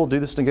 Wonderful do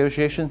this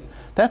negotiation.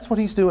 That's what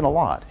he's doing a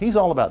lot. He's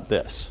all about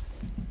this.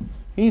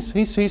 He's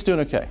doing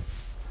okay.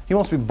 He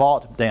wants to be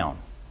bought down.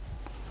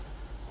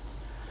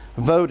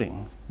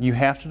 Voting. You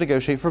have to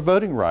negotiate for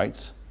voting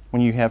rights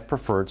when you have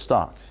preferred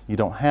stock. You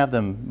don't have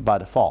them by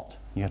default.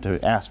 You have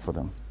to ask for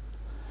them.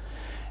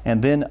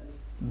 And then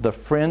the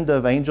friend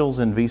of angels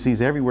and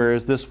VCs everywhere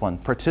is this one,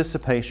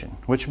 participation,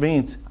 which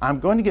means I'm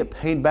going to get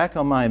paid back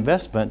on my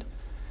investment,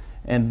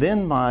 and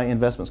then my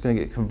investment's going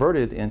to get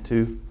converted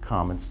into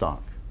common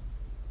stock.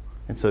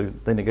 And so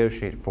they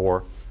negotiate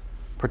for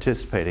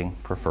participating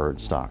preferred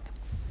stock.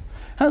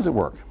 How does it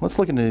work? Let's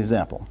look at an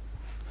example.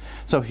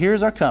 So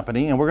here's our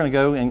company, and we're going to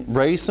go and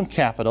raise some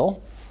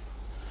capital.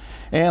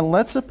 And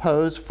let's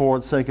suppose, for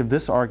the sake of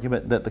this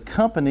argument, that the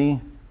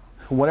company,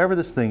 whatever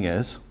this thing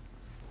is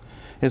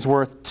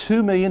worth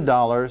 $2 million,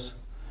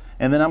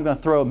 and then I'm going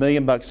to throw $1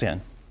 million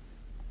in.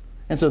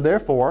 And so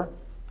therefore,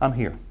 I'm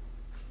here.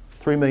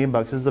 $3 million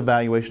is the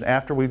valuation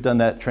after we've done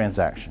that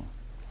transaction.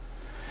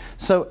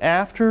 So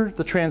after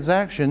the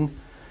transaction,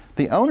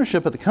 the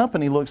ownership of the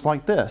company looks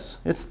like this.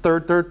 It's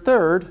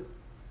third,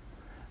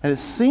 and it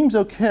seems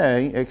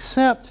okay,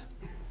 except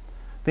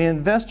the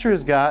investor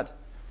has got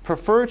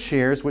preferred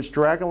shares which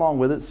drag along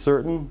with it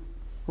certain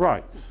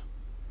rights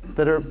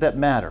that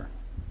matter.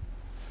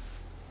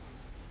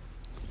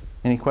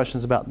 Any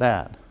questions about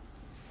that?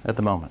 at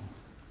the moment.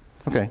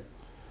 Okay.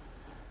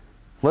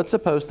 Let's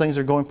suppose things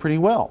are going pretty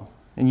well,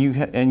 and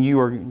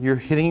you're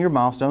hitting your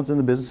milestones, and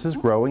the business is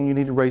growing. You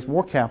need to raise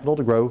more capital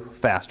to grow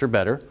faster,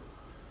 better,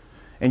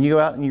 and you go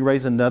out and you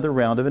raise another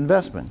round of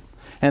investment.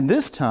 And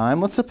this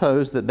time, let's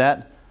suppose that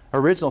that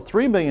original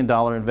 $3 million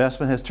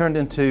investment has turned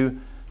into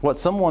what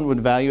someone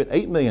would value at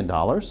 $8 million,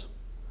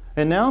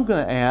 and now I'm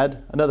going to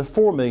add another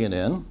 $4 million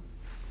in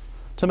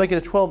to make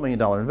it a $12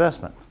 million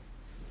investment.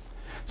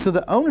 So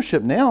the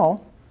ownership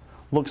now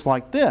looks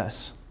like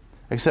this,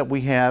 except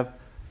we have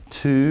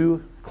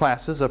two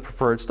classes of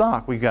preferred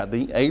stock. We've got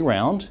the A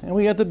round and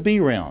we got the B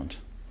round.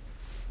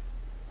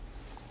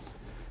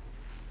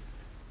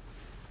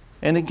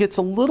 And it gets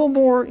a little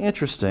more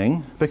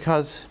interesting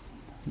because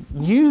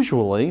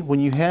usually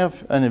when you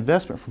have an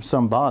investment from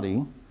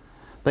somebody,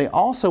 they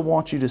also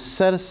want you to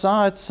set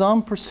aside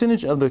some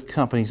percentage of the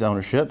company's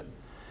ownership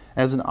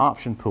as an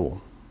option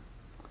pool,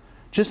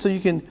 just so you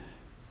can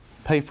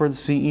pay for the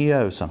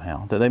CEO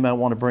somehow that they might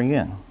want to bring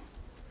in.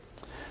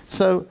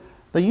 So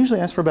they usually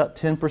ask for about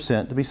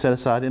 10% to be set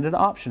aside in an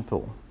option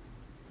pool.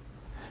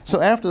 So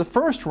after the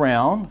first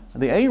round,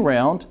 the A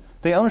round,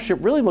 the ownership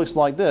really looks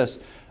like this: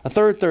 a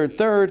third, third,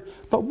 third,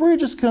 but we're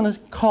just going to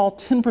call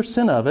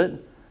 10% of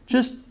it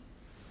just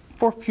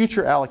for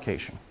future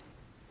allocation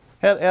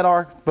at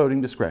our voting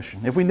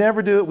discretion. If we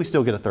never do it, we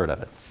still get a third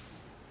of it.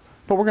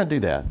 But we're going to do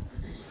that.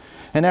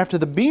 And after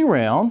the B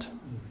round,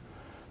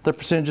 the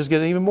percentages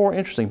get even more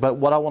interesting. But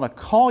what I want to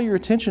call your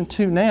attention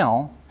to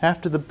now,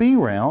 after the B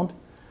round,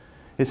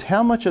 is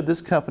how much of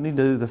this company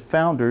do the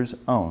founders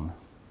own?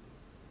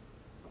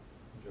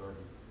 Majority.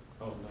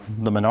 Oh,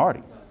 no. The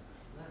minority.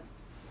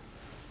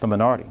 The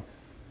minority.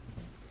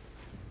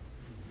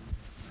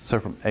 So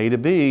from A to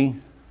B,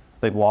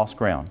 they've lost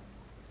ground.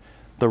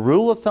 The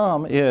rule of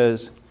thumb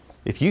is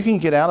if you can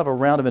get out of a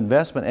round of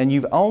investment and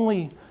you've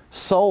only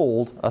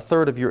sold a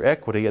third of your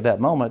equity at that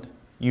moment,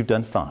 you've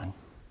done fine.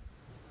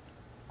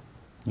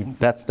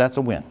 That's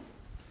a win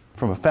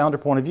from a founder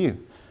point of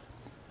view.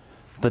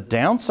 The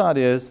downside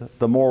is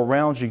the more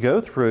rounds you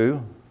go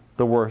through,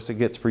 the worse it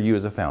gets for you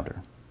as a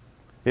founder.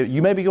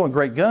 You may be going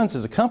great guns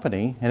as a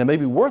company, and it may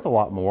be worth a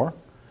lot more,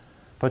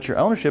 but your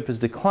ownership is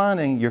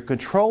declining, your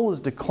control is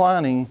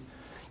declining.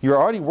 You're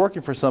already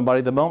working for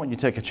somebody the moment you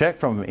take a check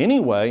from them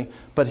anyway,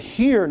 but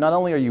here not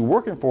only are you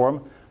working for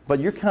them, but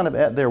you're kind of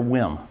at their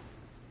whim.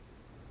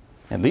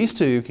 And these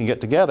two can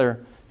get together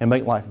and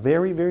make life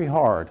very, very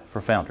hard for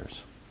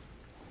founders.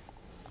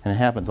 And it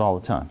happens all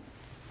the time.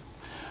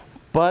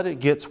 But it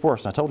gets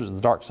worse. I told you it's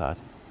the dark side.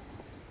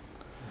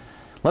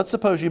 Let's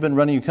suppose you've been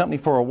running your company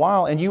for a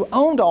while and you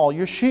owned all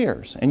your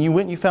shares and you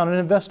went and you found an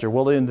investor.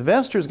 Well, the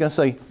investor is going to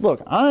say,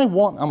 look, I'm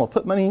going to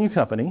put money in your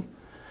company,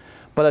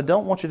 but I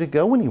don't want you to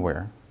go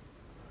anywhere.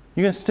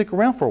 You're going to stick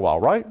around for a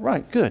while, right?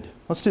 Right, good.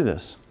 Let's do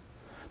this.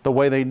 The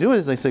way they do it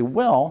is they say,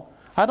 well,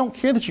 I don't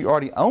care that you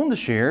already own the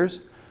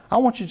shares. I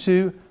want you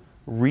to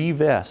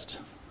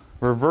revest,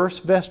 reverse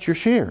vest your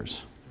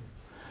shares,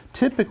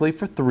 typically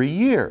for 3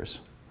 years.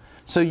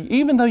 So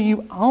even though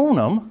you own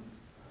them,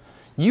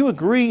 you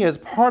agree as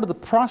part of the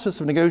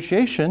process of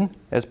negotiation,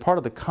 as part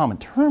of the common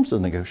terms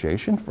of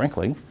negotiation,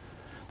 frankly,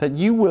 that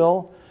you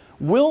will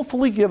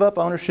willfully give up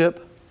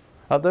ownership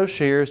of those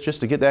shares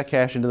just to get that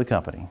cash into the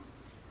company.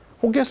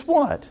 Well, guess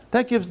what?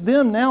 That gives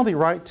them now the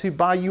right to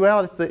buy you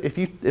out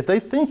if they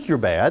think you're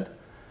bad.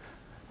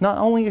 Not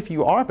only if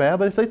you are bad,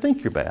 but if they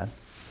think you're bad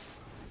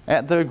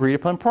at the agreed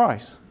upon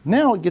price.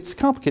 Now it gets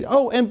complicated.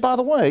 Oh, and by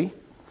the way,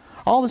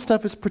 all this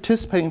stuff is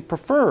participating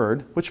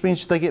preferred, which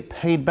means they get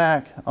paid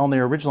back on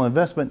their original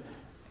investment,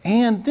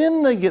 and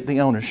then they get the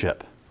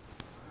ownership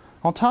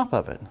on top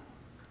of it.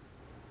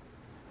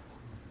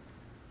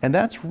 And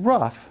that's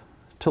rough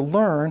to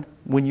learn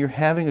when you're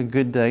having a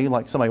good day,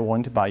 like somebody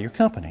wanting to buy your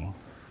company.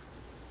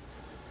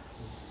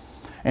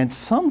 And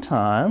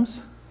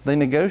sometimes they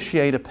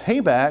negotiate a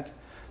payback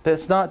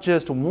that's not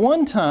just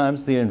 1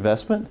 times the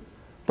investment,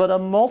 but a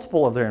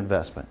multiple of their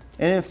investment.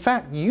 And in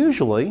fact,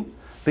 usually,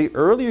 the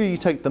earlier you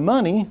take the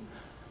money,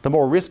 the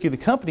more risky the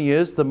company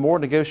is, the more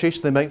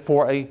negotiation they make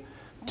for a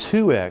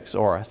 2x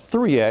or a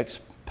 3x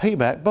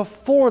payback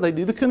before they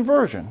do the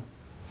conversion.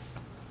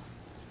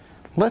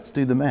 Let's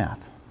do the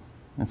math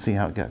and see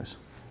how it goes.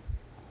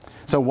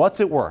 So what's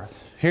it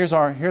worth? Here's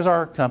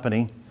our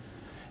company,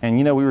 and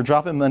we were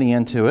dropping money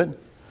into it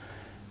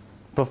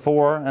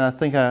before, and I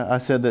think I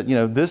said that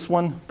this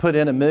one put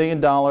in $1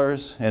 million,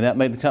 and that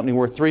made the company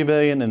worth $3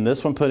 million, and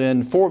this one put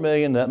in $4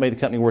 million, and that made the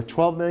company worth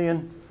 $12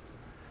 million.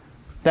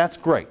 That's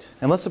great.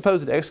 And let's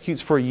suppose it executes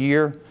for a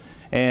year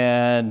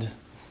and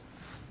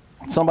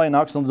somebody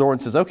knocks on the door and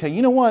says, okay,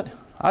 you know what?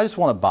 I just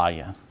want to buy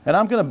you. And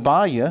I'm going to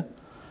buy you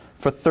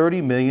for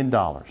 $30 million.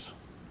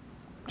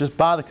 Just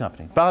buy the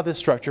company. Buy this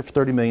structure for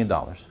 $30 million.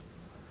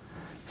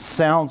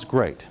 Sounds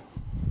great.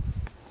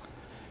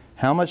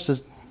 How much do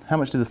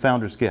the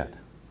founders get?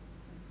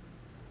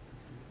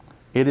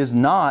 It is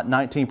not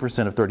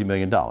 19% of $30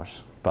 million,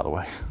 by the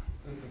way.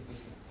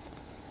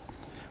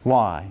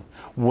 Why?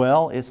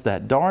 Well, it's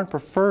that darn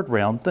preferred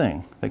round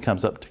thing that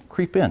comes up to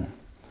creep in.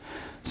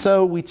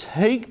 So we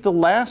take the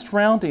last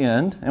round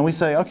in and we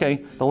say,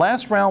 okay, the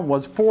last round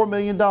was $4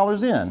 million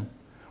in.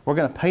 We're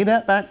going to pay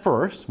that back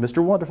first.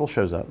 Mr. Wonderful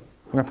shows up.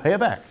 We're going to pay it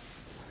back.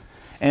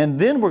 And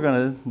then we're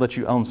going to let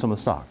you own some of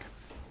the stock.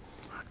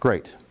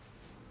 Great.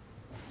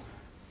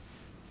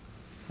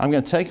 I'm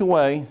going to take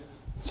away,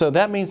 so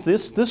that means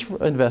this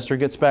investor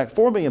gets back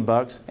 $4 million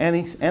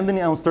and then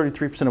he owns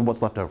 33% of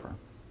what's left over.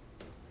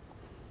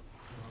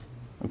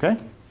 Okay?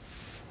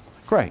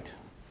 Great.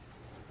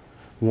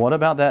 What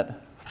about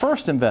that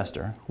first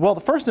investor? Well,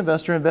 the first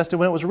investor invested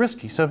when it was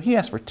risky, so he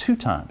asked for 2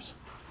 times.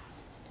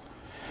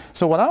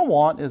 So what I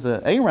want as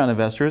an A-round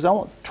investor is I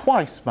want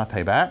twice my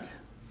payback,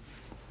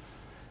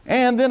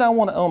 and then I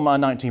want to own my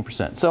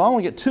 19%. So I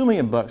want to get $2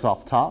 million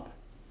off the top,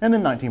 and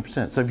then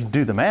 19%. So if you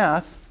do the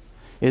math,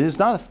 it is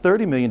not a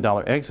 $30 million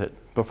exit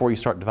before you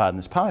start dividing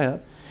this pie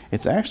up.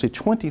 It's actually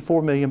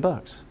 $24 million.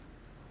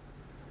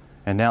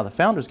 And now the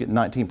founders get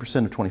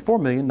 19% of 24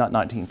 million, not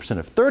 19%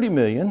 of 30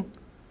 million.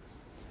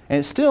 And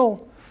it's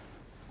still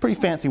pretty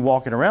fancy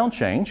walking around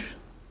change,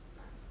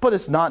 but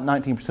it's not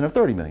 19% of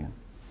 30 million.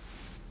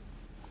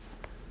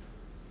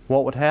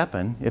 What would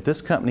happen if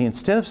this company,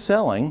 instead of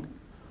selling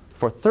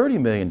for $30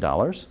 million,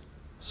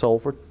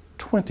 sold for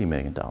 $20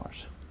 million?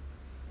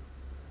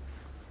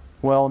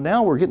 Well,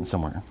 now we're getting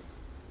somewhere.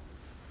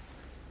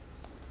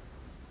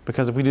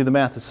 Because if we do the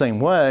math the same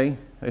way,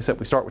 except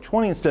we start with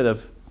 20 instead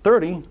of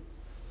 30,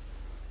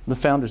 the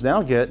founders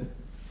now get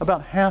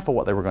about half of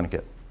what they were going to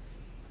get.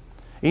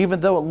 Even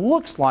though it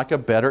looks like a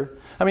better,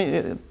 I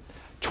mean,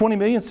 20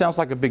 million sounds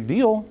like a big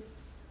deal,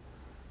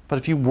 but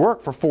if you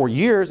work for 4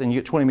 years and you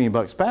get 20 million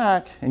bucks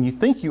back and you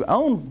think you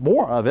own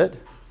more of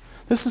it,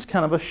 this is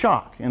kind of a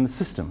shock in the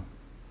system.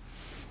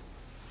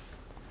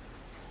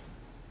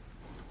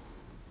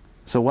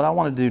 So what I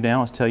want to do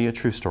now is tell you a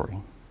true story.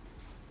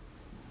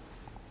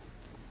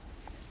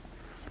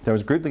 There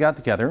was a group that got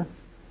together,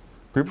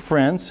 a group of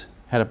friends,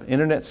 had an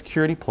internet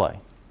security play.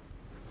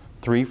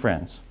 3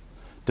 friends.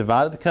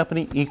 Divided the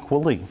company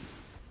equally.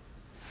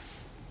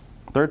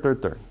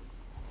 Third.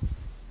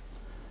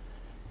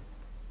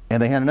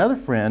 And they had another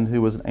friend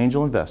who was an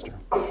angel investor.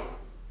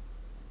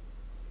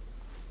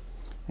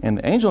 And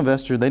the angel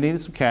investor, they needed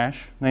some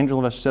cash. The angel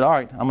investor said, all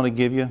right, I'm going to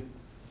give you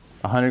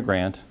 100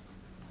 grand.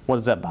 What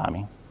does that buy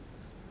me?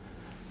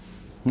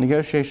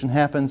 Negotiation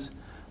happens,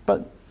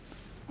 but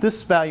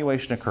this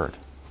valuation occurred.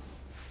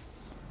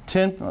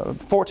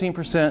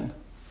 14%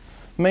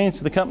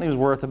 means the company was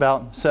worth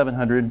about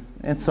 $700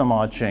 and some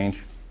odd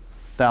change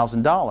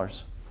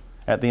 $1,000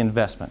 at the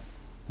investment,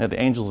 at the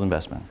angel's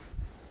investment.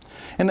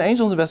 And the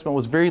angel's investment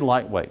was very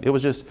lightweight. It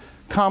was just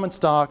common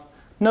stock,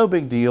 no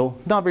big deal,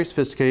 not very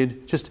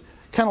sophisticated, just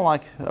kind of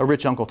like a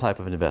rich uncle type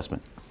of an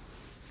investment.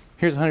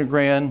 Here's 100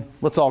 grand,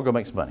 let's all go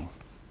make some money.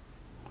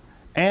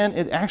 And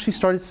it actually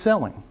started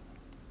selling.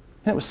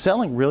 And it was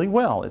selling really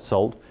well. It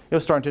sold. It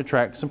was starting to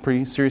attract some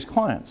pretty serious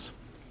clients.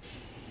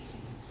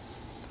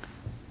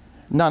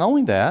 Not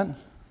only that,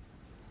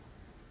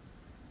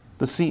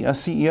 a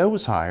CEO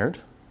was hired,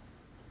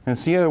 and the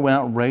CEO went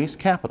out and raised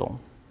capital.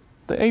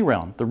 The A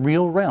round, the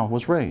real round,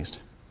 was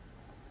raised.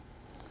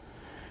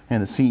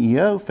 And the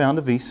CEO found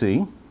a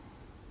VC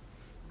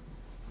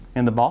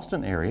in the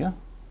Boston area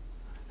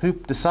who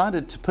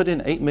decided to put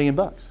in $8 million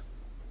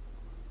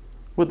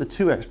with a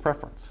 2x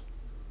preference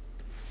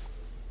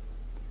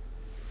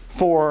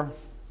for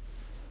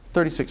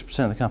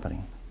 36% of the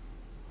company.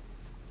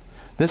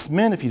 This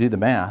meant, if you do the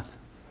math,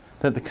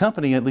 that the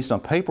company, at least on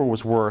paper,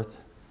 was worth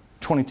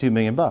 $22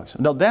 million.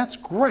 Now that's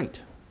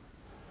great.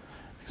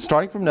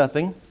 Starting from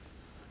nothing,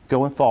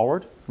 going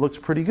forward, looks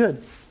pretty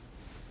good.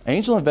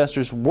 Angel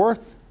investors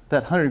worth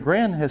that 100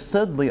 grand has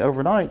suddenly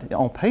overnight,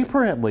 on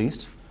paper at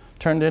least,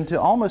 turned into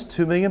almost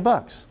 $2 million.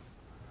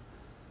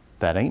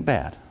 That ain't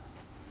bad.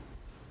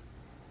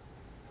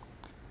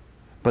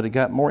 But it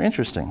got more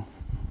interesting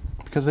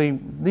because they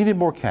needed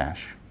more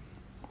cash.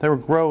 They were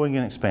growing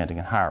and expanding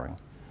and hiring.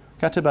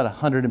 Got to about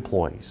 100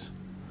 employees.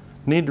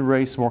 Needed to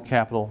raise some more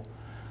capital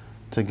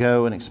to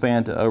go and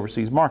expand to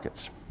overseas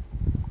markets.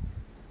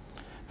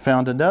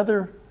 Found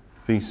another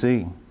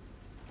VC,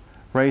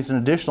 raised an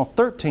additional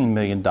 $13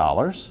 million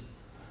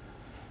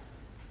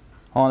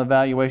on a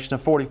valuation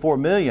of $44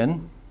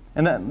 million,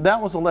 and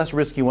that was a less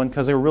risky one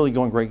because they were really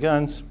going great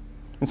guns,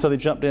 and so they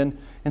jumped in.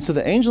 And so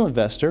the angel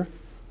investor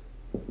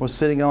was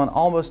sitting on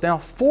almost now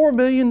 $4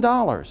 million.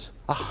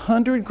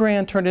 100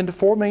 grand turned into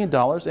 $4 million,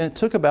 and it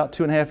took about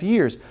 2.5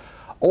 years.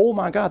 Oh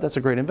my God, that's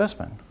a great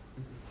investment.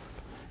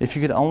 If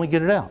you could only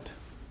get it out.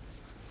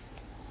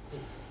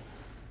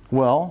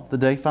 Well, the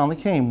day finally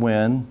came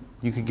when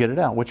you could get it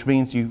out, which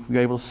means you were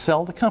able to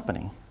sell the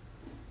company.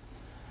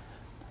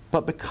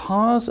 But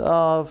because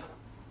of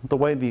the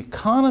way the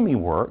economy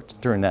worked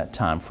during that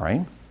time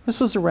frame,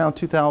 this was around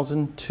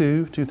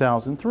 2002,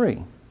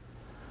 2003.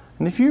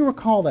 And if you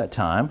recall that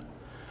time,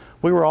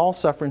 we were all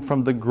suffering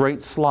from the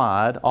great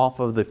slide off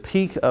of the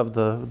peak of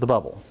the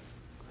bubble.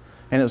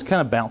 And it was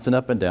kind of bouncing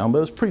up and down, but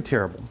it was pretty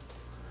terrible.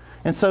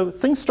 And so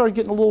things started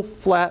getting a little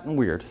flat and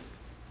weird.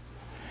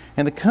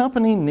 And the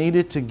company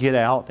needed to get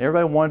out.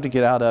 Everybody wanted to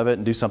get out of it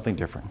and do something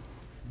different.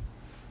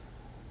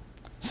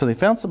 So they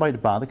found somebody to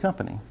buy the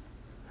company.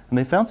 And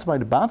they found somebody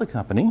to buy the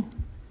company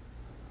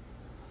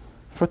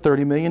for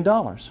 $30 million.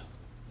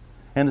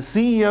 And the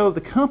CEO of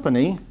the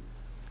company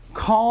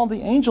called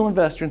the angel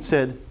investor and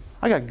said,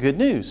 I got good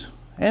news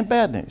and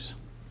bad news.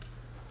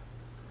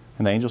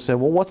 And the angel said,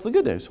 well, what's the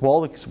good news?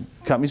 Well, the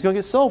company's going to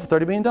get sold for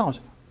 $30 million.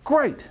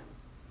 Great.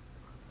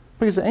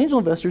 Because the angel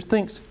investor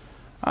thinks,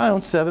 I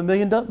own $7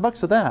 million of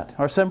that,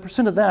 or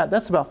 7% of that.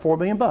 That's about $4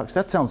 million.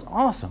 That sounds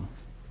awesome.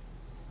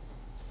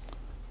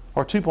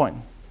 Or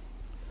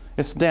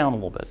it's down a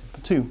little bit,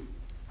 but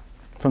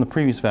from the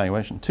previous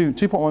valuation,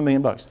 2.1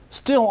 million bucks.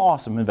 Still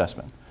awesome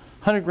investment.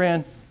 100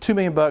 grand, 2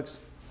 million bucks,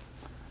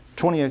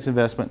 20x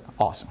investment,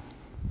 awesome.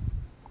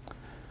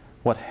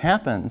 What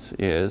happens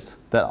is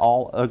that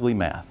all ugly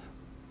math,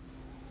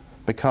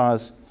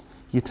 because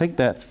you take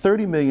that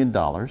 $30 million,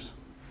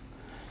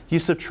 you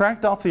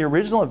subtract off the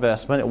original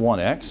investment at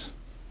 1x,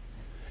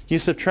 you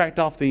subtract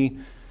off the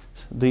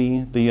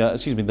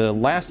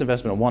last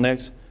investment at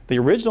 1x, the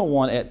original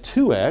one at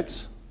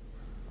 2x,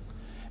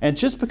 and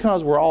just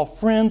because we're all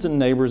friends and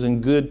neighbors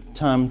and good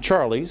time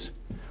Charlies,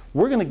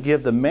 we're going to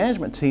give the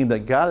management team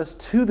that got us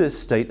to this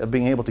state of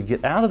being able to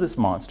get out of this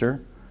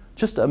monster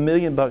just $1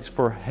 million bucks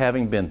for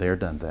having been there,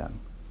 done that.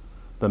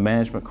 The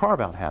management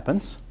carve-out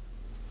happens.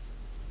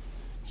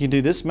 You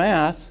do this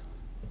math,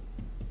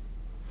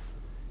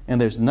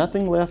 and there's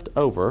nothing left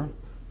over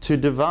to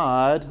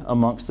divide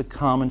amongst the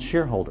common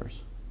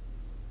shareholders.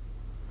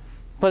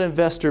 But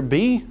investor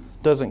B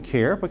doesn't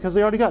care because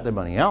they already got their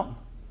money out.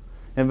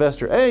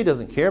 Investor A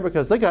doesn't care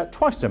because they got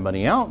twice their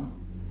money out.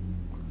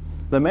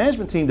 The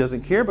management team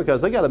doesn't care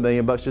because they got $1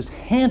 million bucks just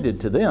handed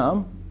to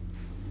them.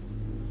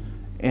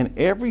 And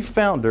every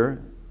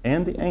founder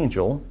and the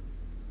angel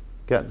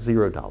got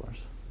 $0.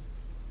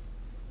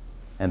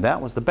 And that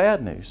was the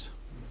bad news.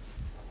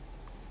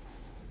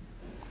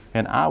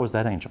 And I was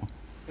that angel.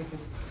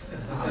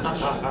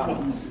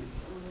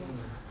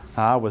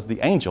 I was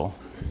the angel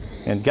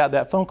and got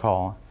that phone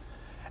call.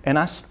 And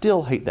I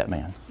still hate that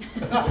man.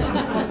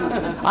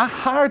 I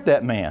hired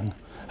that man,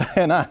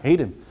 and I hate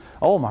him.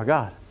 Oh, my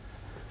God.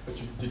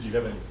 But did you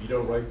have any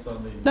veto rights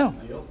on the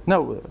deal?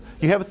 No.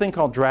 You have a thing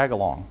called drag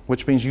along,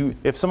 which means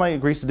if somebody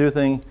agrees to do a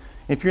thing,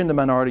 if you're in the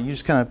minority, you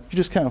just kind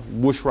of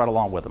whoosh right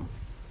along with them.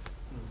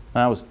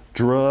 And I was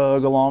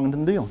drug along into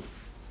the deal.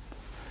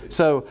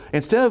 So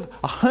instead of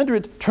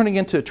 100 turning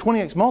into a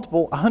 20x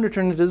multiple, 100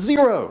 turned into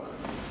 0.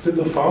 Did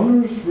the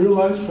founders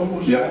realize what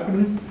was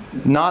happening?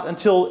 Not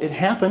until it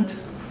happened.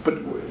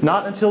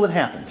 Not until it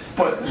happened.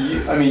 But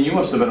you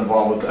must have been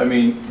involved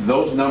with.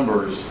 Those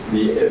numbers,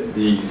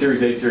 the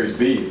Series A, Series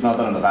B, it's not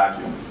done in a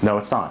vacuum. No,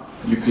 it's not.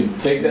 You can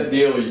take that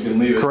deal, or you can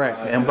leave it. Correct.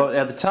 But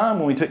at the time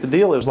when we took the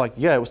deal, it was like,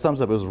 yeah, it was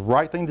thumbs up. It was the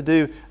right thing to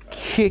do.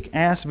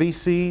 Kick-ass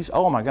VCs.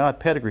 Oh my God,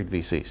 pedigreed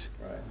VCs.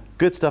 Right.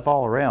 Good stuff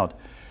all around.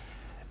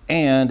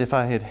 And if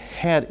I had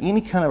had any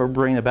kind of a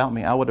brain about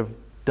me, I would have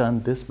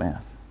done this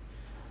math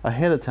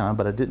ahead of time,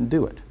 but I didn't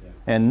do it.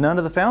 Yeah. And none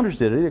of the founders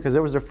did it either because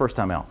it was their first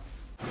time out.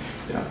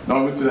 Yeah. No,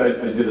 I went through that.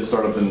 I did a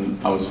startup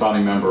and I was a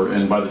founding member,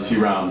 and by the C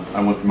round,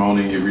 I went from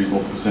owning a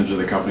reasonable percentage of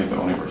the company to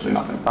owning virtually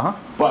nothing.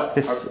 But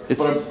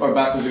our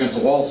back was against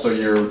the wall, so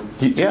you're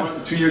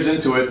 2 years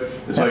into it,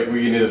 it's like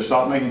we can either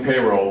stop making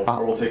payroll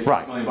or we'll take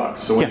 $6 million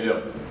bucks. So what do you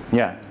do?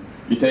 Yeah.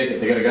 You take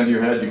it, they got a gun to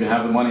your head, you can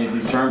have the money at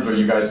these terms, or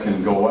you guys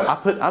can go away. I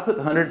put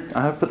the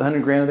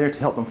 100 grand in there to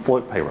help them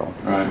float payroll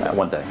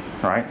one day.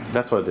 All right?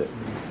 That's what I did.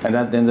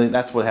 And then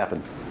that's what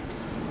happened.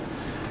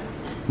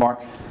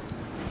 Mark?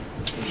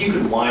 If you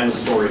could wind the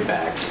story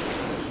back.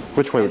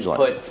 Which way would you like?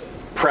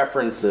 Put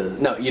preferences.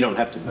 No, you don't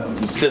have to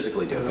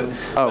physically do it.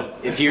 But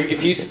if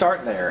you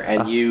start there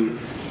and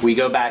we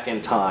go back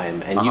in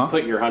time and you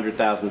put your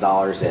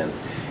 $100,000 in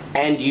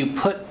and you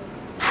put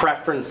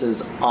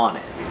preferences on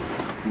it,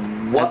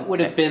 what would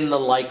have been the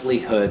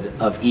likelihood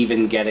of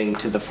even getting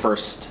to the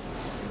first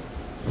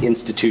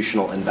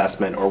institutional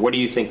investment, or what do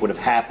you think would have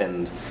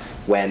happened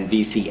when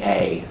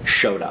VCA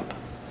showed up?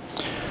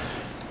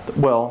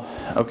 Well,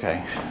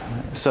 okay.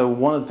 So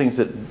one of the things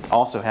that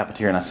also happened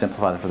here, and I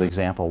simplified it for the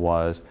example,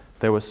 was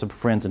there was some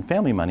friends and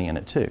family money in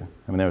it too.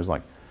 I mean, there was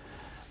like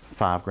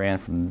 $5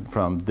 grand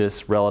from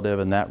this relative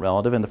and that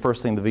relative, and the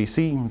first thing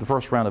the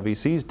first round of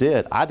VCs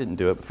did, I didn't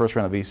do it, but the first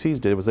round of VCs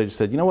did, was they just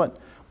said, you know what,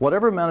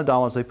 whatever amount of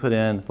dollars they put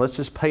in, let's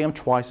just pay them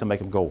twice and make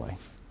them go away.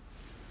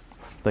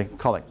 They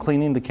call it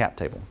cleaning the cap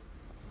table.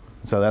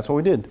 So that's what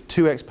we did.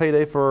 2x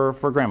payday for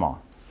grandma.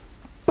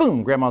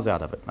 Boom, grandma's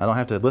out of it. I don't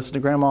have to listen to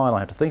grandma, I don't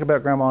have to think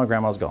about grandma,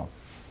 grandma's gone.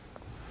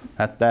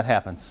 That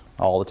happens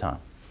all the time.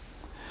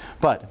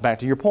 But back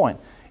to your point,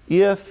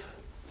 if,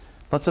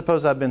 let's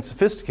suppose I've been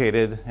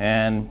sophisticated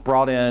and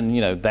brought in,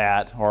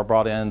 that, or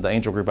brought in the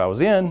angel group I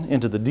was in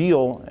into the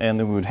deal, and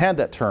then we would have had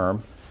that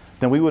term,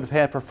 then we would have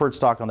had preferred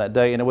stock on that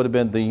day, and it would have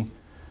been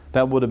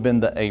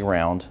the A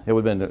round. It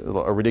would have been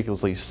a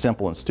ridiculously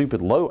simple and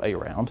stupid low A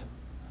round.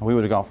 And we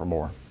would have gone for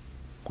more.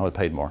 I would have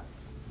paid more.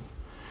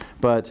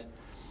 But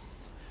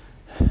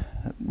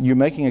you're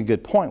making a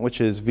good point,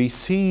 which is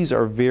VCs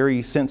are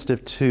very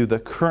sensitive to the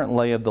current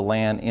lay of the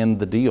land in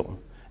the deal.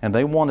 And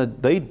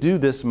they do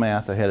this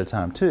math ahead of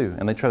time too,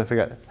 and they try to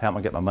figure out how am I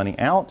going to get my money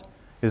out?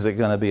 Is it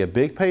going to be a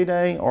big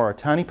payday or a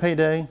tiny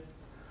payday?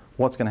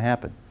 What's going to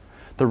happen?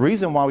 The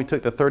reason why we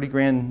took the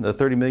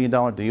 $30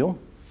 million deal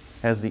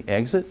as the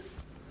exit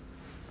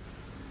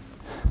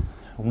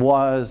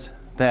was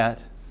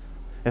that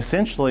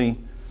essentially,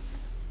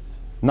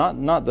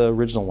 not the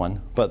original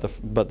one, but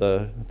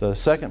the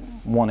second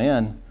one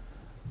in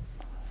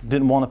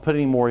didn't want to put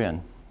any more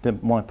in,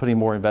 didn't want to put any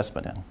more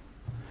investment in.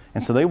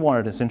 And so they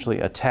wanted essentially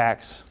a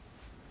tax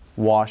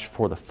wash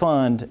for the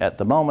fund at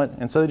the moment,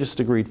 and so they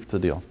just agreed to the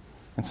deal.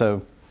 And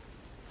so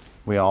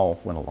we all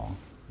went along.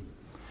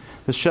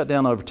 This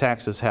shutdown over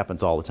taxes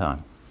happens all the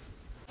time.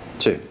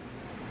 2.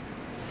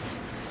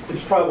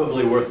 It's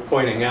probably worth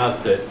pointing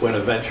out that when a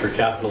venture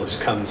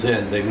capitalist comes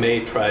in, they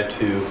may try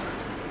to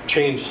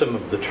change some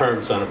of the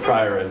terms on a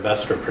prior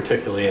investor,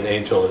 particularly an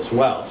angel as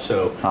well.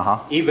 So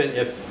even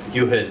if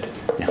you had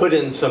put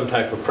in some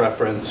type of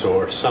preference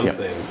or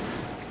something,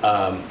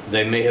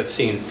 they may have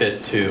seen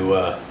fit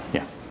to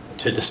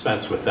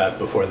dispense with that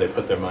before they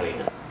put their money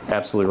in.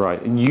 Absolutely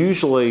right. And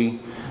usually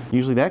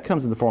that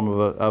comes in the form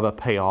of a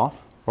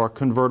payoff or a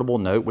convertible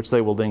note, which they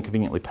will then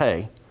conveniently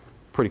pay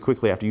pretty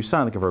quickly after you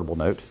sign the convertible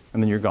note,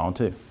 and then you're gone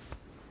too.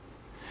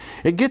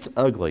 It gets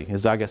ugly,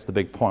 is I guess the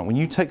big point. When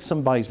you take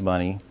somebody's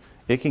money,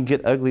 it can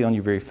get ugly on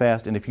you very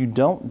fast, and if you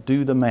don't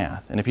do the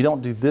math, and if you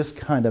don't do this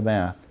kind of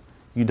math,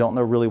 you don't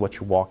know really what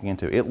you're walking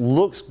into. It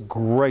looks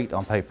great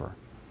on paper.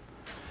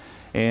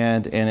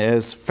 And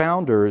as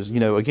founders, you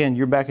know, again,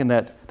 you're back in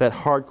that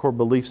hardcore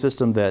belief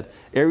system that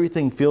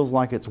everything feels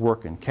like it's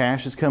working.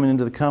 Cash is coming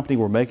into the company,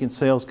 we're making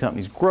sales,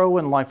 company's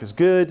growing, life is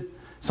good.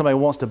 Somebody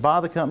wants to buy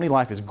the company,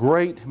 life is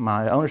great,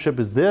 my ownership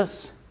is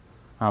this,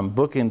 I'm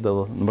booking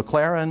the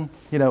McLaren,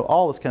 you know,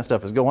 all this kind of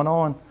stuff is going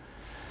on.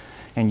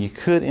 And you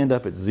could end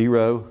up at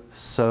zero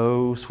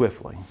so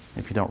swiftly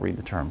if you don't read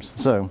the terms.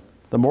 So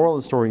the moral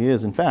of the story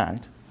is, in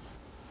fact,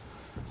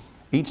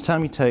 each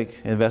time you take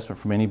investment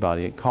from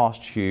anybody, it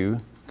costs you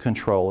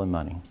control and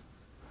money.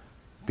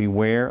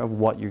 Beware of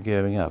what you're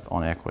giving up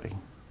on equity.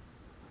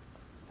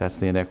 That's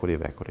the inequity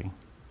of equity.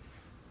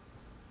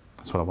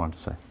 That's what I wanted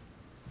to say.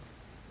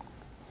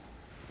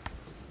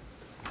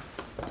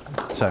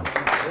 So,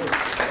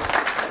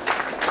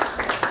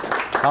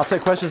 I'll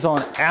take questions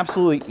on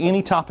absolutely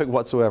any topic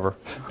whatsoever.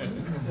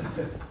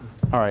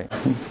 All right,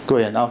 go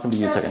ahead. I'll come to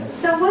you in a second.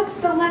 So what's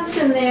the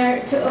lesson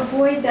there to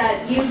avoid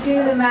that? You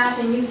do the math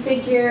and you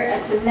figure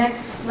at the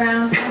next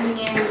round coming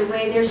in, the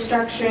way they're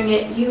structuring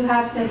it, you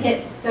have to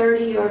hit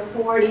 30 or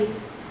 40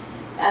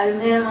 at a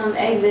minimum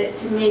exit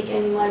to make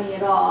any money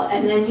at all.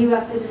 And then you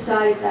have to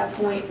decide at that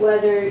point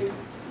whether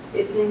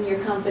it's in your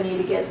company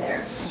to get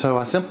there. So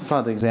I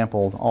simplified the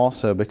example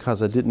also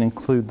because I didn't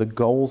include the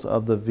goals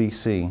of the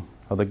VC.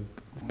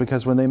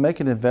 Because when they make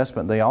an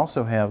investment, they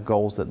also have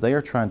goals that they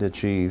are trying to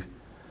achieve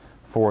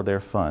for their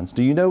funds.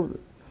 Do you know,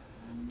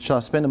 shall I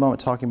spend a moment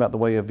talking about the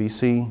way a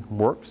VC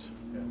works?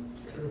 Yeah,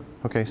 sure.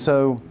 Okay,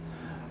 so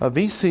a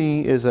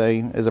VC is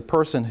a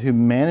person who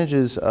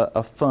manages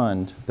a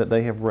fund that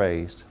they have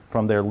raised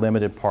from their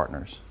limited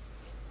partners.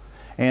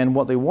 And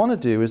what they want to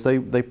do is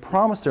they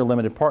promise their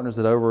limited partners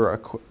that over,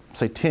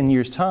 say, 10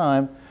 years'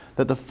 time,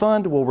 that the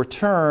fund will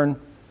return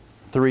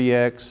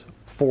 3x,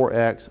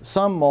 4x,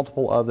 some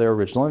multiple of their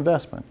original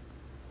investment.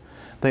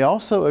 They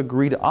also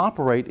agree to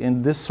operate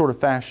in this sort of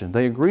fashion.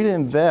 They agree to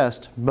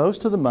invest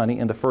most of the money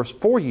in the first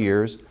 4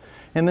 years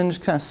and then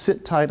just kind of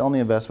sit tight on the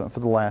investment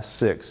for the last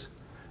 6.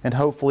 And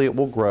hopefully it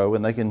will grow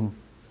and they can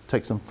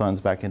take some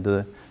funds back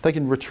into they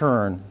can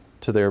return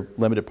to their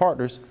limited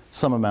partners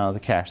some amount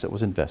of the cash that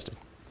was invested.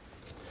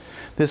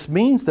 This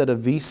means that a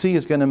VC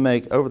is going to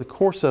make, over the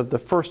course of the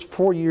first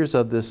 4 years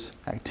of this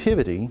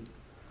activity,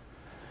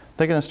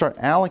 they're going to start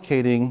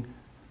allocating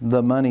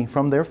the money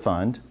from their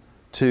fund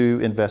to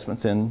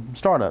investments in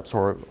startups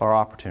or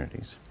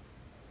opportunities.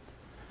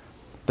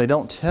 They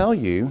don't tell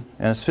you,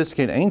 and a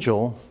sophisticated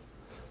angel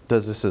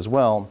does this as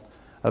well,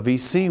 a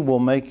VC will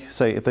make,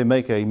 say, if they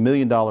make a $1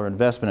 million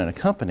investment in a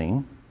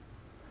company,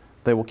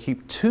 they will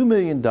keep $2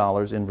 million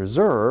in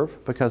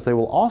reserve because they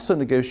will also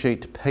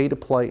negotiate to pay to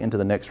play into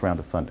the next round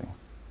of funding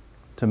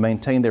to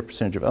maintain their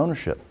percentage of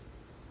ownership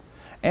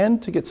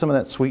and to get some of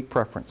that sweet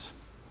preference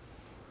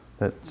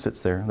that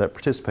sits there, that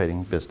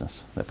participating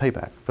business, that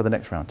payback for the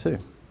next round too.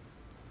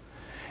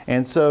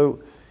 And so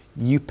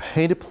you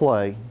pay to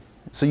play.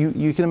 So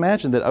you can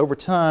imagine that over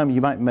time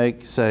you might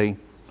make, say,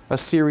 a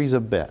series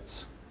of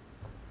bets,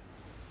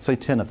 say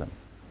 10 of them,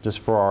 just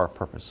for our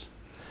purpose.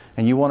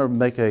 And you want to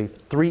make a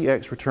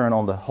 3x return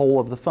on the whole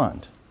of the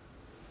fund.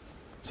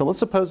 So let's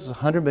suppose it's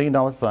a $100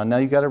 million fund. Now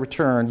you've got to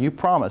return, you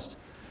promised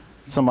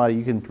somebody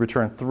you can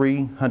return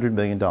 $300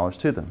 million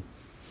to them.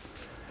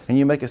 And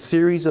you make a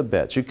series of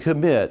bets. You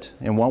commit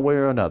in one way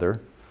or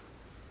another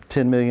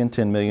 10 million,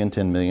 10 million,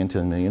 10 million,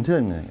 10 million,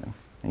 10 million.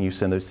 And you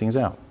send those things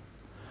out.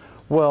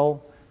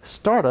 Well,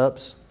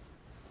 startups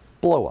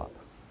blow up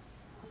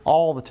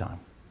all the time.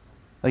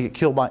 They get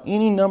killed by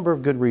any number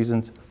of good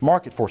reasons.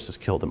 Market forces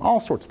kill them.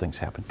 All sorts of things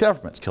happen.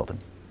 Governments kill them.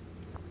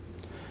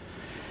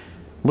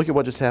 Look at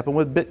what just happened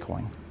with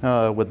Bitcoin.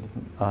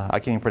 I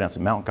can't even pronounce it,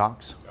 Mt.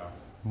 Gox?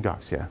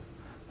 Gox, yeah.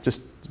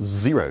 Just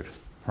zeroed,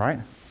 right?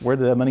 Where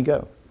did that money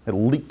go? It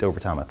leaked over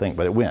time, I think,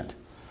 but it went.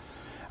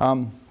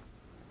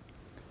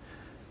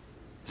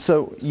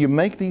 So you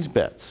make these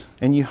bets,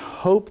 and you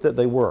hope that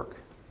they work.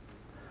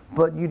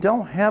 But you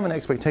don't have an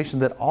expectation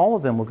that all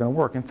of them are going to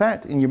work. In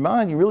fact, in your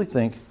mind, you really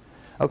think,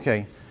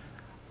 okay,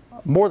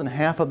 more than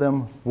half of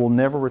them will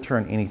never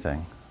return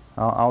anything.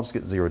 I'll just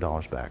get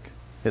 $0 back.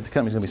 The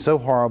company's going to be so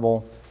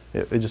horrible,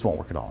 it just won't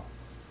work at all.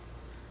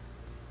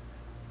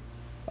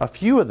 A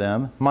few of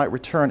them might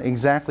return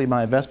exactly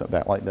my investment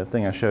back, like that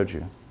thing I showed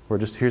you, where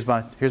just here's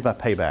my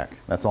payback.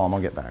 That's all I'm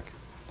going to get back.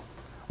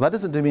 Well, that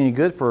doesn't do me any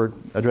good for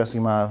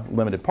addressing my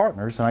limited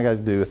partners, and I got to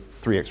do a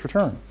 3x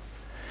return.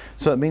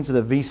 So it means that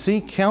a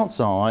VC counts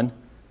on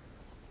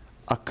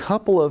a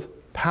couple of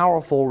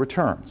powerful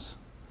returns.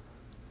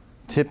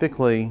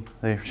 Typically,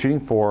 they're shooting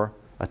for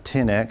a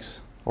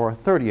 10x or a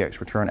 30x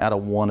return out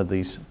of one of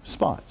these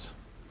spots.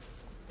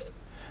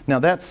 Now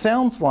that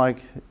sounds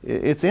like,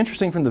 it's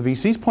interesting from the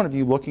VC's point of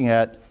view looking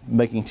at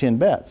making 10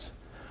 bets.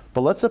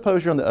 But let's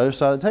suppose you're on the other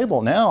side of the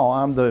table. Now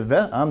I'm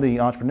the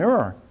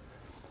entrepreneur.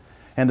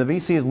 And the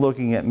VC is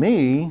looking at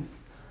me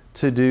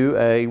to do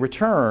a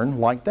return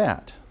like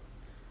that.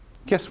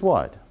 Guess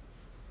what?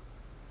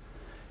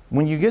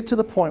 When you get to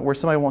the point where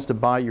somebody wants to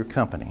buy your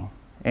company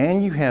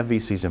and you have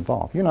VCs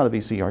involved, you're not a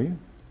VC, are you?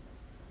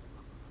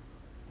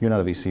 You're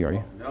not a VC, are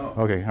you? No.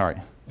 Okay, all right.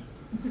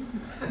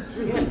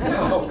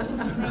 No.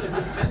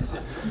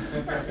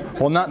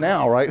 Well, not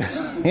now, right?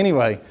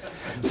 Anyway,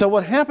 so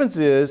what happens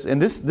is,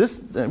 and this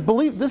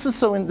is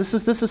something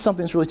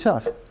that's really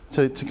tough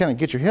to kind of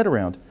get your head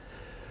around.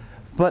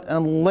 But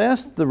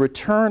unless the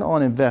return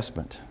on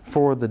investment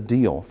for the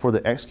deal, for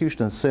the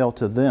execution of the sale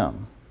to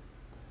them,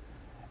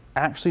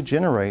 actually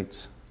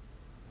generates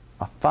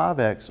a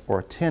 5x or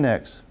a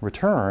 10x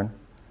return,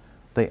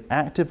 they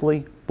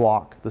actively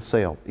block the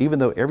sale. Even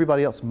though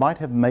everybody else might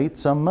have made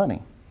some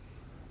money,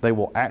 they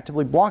will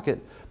actively block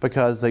it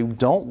because they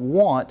don't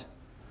want,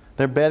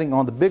 they're betting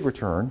on the big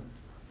return,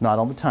 not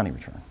on the tiny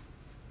return.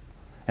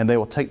 And they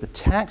will take the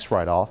tax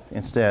write-off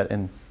instead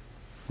and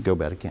go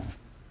bet again.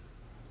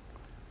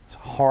 It's a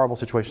horrible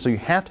situation. So you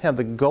have to have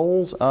the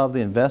goals of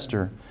the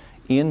investor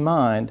in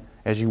mind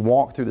as you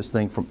walk through this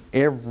thing from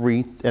at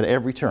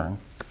every turn.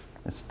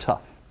 It's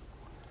tough.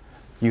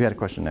 You had a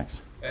question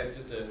next. I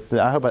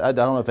don't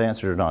know if I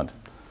answered it or not.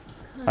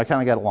 I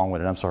kind of got along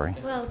with it. I'm sorry.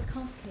 Well, it's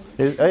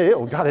complicated.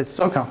 Oh God, it's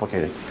so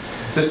complicated.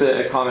 Just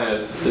a comment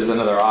is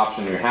another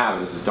option you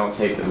have is don't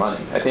take the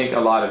money. I think a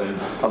lot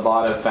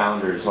of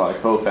founders, a lot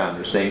of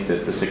co-founders think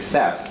that the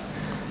success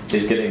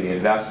is getting the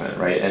investment,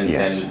 right? And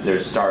yes. and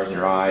there's stars in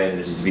your eye, and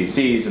there's these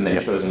VCs, and they've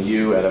Yep. chosen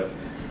you out of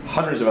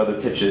hundreds of other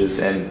pitches,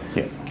 and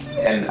Yep.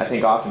 and I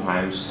think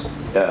oftentimes,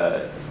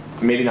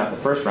 maybe not the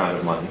first round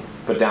of money,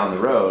 but down the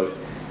road,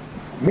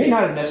 may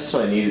not have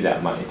necessarily needed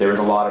that money. There was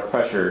a lot of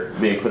pressure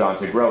being put on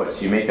to grow it,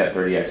 so you make that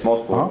 30x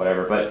multiple or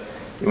whatever. But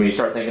when you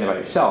start thinking about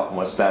yourself and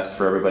what's best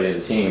for everybody in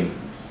the team,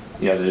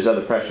 you know, there's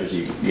other pressures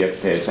you have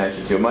to pay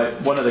attention to.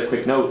 One other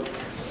quick note,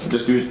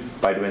 just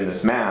by doing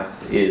this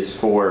math, is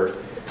for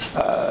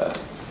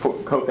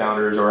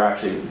co-founders, or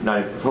actually not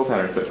even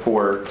co-founders, but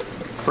for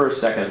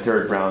first, second, and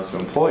third rounds of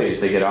employees,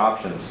 they get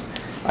options.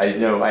 I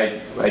know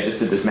I just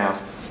did this math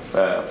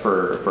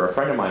for a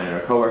friend of mine in a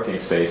co-working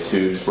space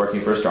who's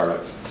working for a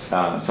startup.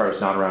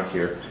 Startup's not around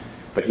here,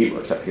 but he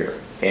works up here,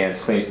 and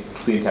it's a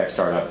clean tech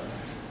startup.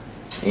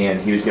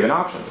 And he was given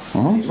options.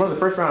 He's one of the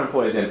first round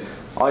employees, and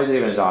all he's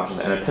given is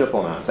options, and a pitiful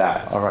amount of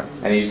that. All right.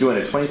 And he's doing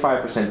a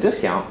 25%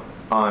 discount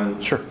on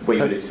what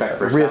you would expect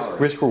for a salary.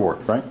 Risk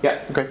reward, right?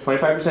 Yeah. Okay.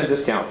 25%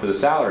 discount for the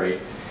salary.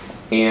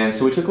 And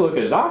so we took a look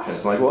at his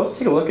options. I'm like, well, let's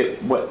take a look at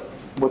what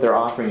they're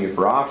offering you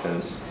for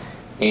options.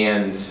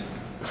 And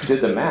we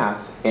did the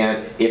math,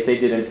 and if they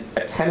did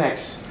a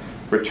 10x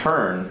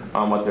return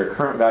on what their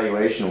current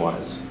valuation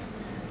was,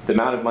 the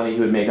amount of money he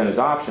would make on his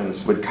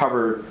options would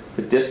cover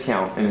the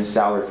discount in his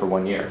salary for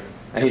 1 year.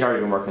 And he'd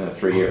already been working there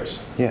 3 years.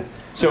 Yeah.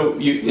 So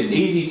it's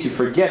easy to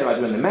forget about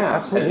doing the math.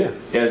 Absolutely,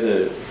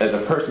 as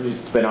a person who's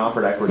been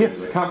offered equity in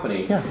the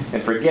company,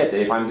 and forget that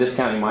if I'm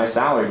discounting my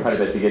salary quite a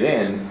bit to get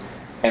in,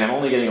 and I'm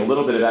only getting a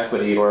little bit of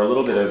equity or a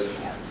little bit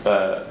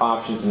of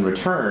options in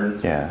return,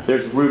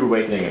 there's rude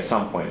awakening at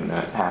some point in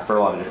that path for a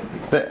lot of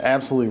different people.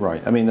 Absolutely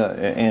right. I mean,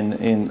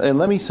 and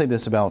let me say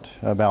this about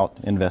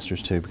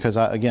investors too, because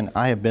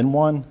I have been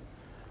one.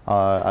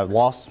 I've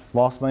lost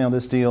money on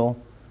this deal.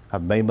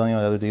 I've made money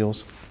on other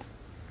deals.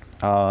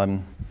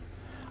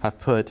 I've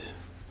put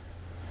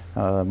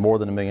more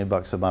than $1 million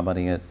of my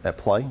money at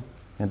play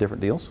in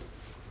different deals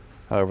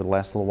over the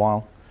last little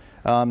while.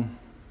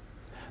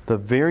 The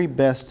very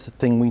best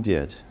thing we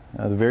did,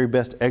 the very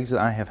best exit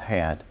I have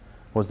had,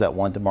 was that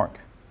one to Mark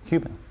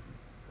Cuban.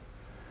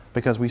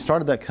 Because we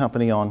started that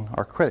company on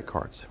our credit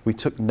cards. We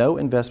took no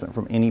investment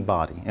from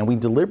anybody, and we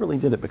deliberately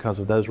did it because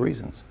of those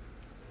reasons.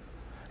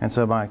 And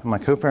so my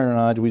co-founder and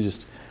I, we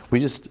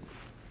just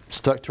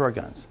stuck to our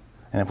guns.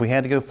 And if we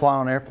had to go fly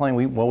on an airplane,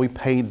 we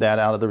paid that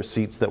out of the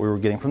receipts that we were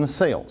getting from the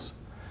sales.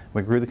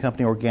 We grew the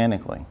company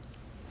organically.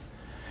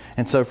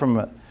 And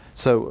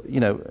so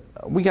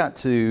we got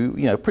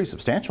to, pretty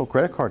substantial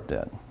credit card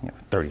debt,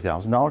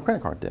 $30,000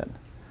 credit card debt.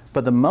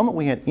 But the moment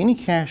we had any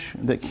cash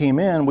that came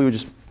in, we would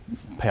just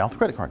pay off the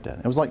credit card debt.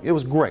 It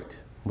was great.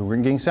 We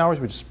weren't getting salaries,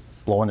 we were just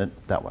blowing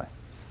it that way.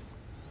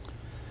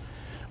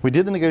 We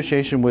did the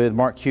negotiation with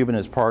Mark Cuban and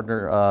his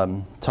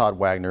partner, Todd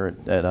Wagner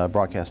at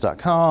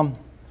broadcast.com.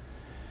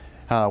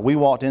 We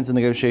walked into the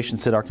negotiation and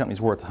said our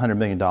company's worth $100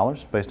 million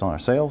based on our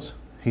sales.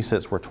 He said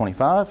it's worth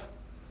 25.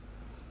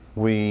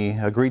 We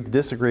agreed to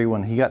disagree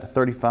when he got to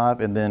 35,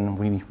 and then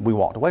we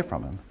walked away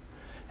from him.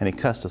 And he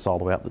cussed us all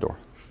the way out the door.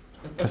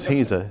 Because he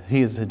is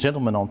a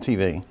gentleman on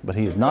TV, but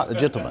he is not a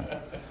gentleman.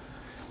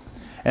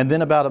 And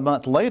then about a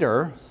month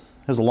later,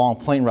 it was a long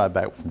plane ride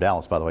back from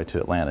Dallas, by the way, to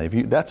Atlanta.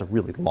 That's a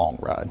really long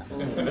ride.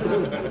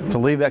 To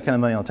leave that kind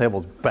of money on the table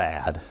is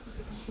bad.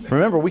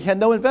 Remember, we had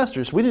no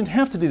investors. We didn't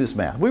have to do this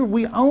math.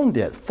 We owned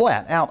it,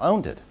 flat out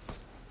owned it.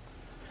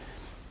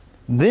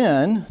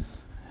 Then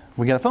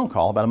we got a phone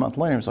call about a month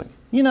later. It was like,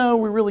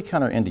 we're really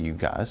kind of into you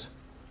guys.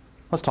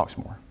 Let's talk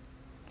some more.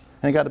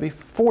 And it got to be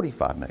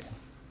 $45 million.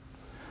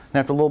 And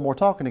after a little more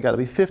talking, it got to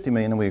be $50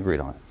 million, and we agreed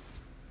on it.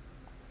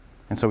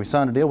 And so we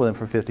signed a deal with him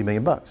for $50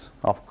 million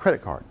off a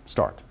credit card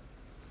start.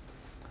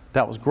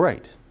 That was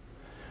great.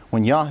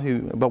 But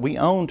we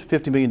owned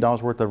 $50 million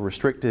worth of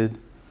restricted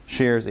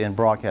shares in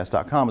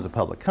broadcast.com as a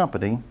public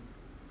company.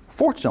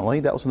 Fortunately,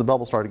 that was when the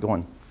bubble started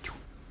going.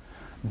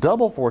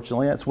 Double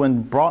fortunately, that's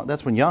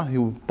when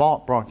Yahoo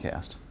bought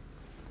Broadcast.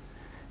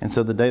 And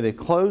so the day they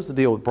closed the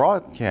deal with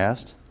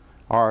Broadcast,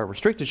 our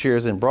restricted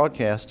shares in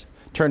Broadcast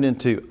turned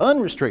into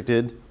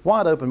unrestricted,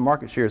 wide open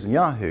market shares in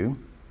Yahoo,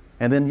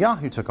 and then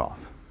Yahoo took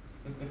off.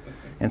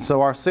 And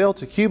so our sale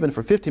to Cuban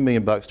for $50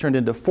 million turned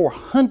into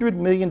 $400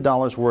 million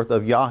worth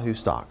of Yahoo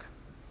stock.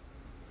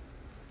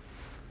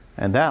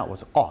 And that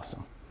was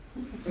awesome.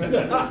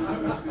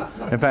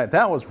 In fact,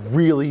 that was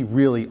really,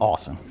 really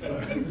awesome.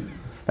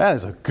 That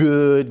is a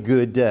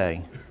good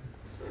day.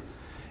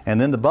 And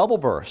then the bubble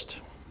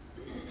burst.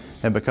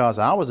 And because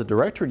I was a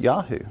director at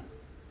Yahoo,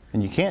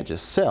 and you can't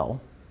just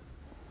sell,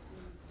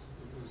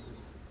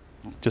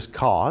 just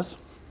cause,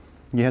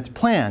 you have to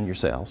plan your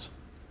sales.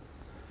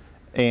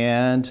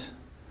 And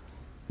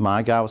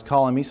my guy was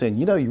calling me saying,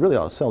 you really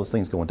ought to sell, this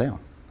thing's going down.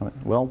 I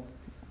went, well,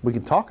 we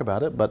can talk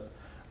about it, but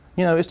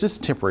it's just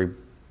a temporary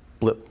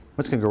blip.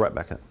 It's going to go right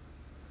back up.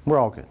 We're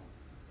all good.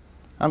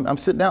 I'm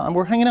sitting down and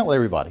we're hanging out with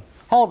everybody.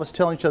 All of us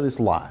telling each other this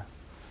lie.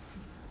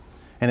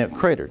 And it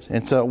cratered.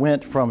 And so it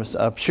went from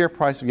a share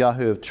price of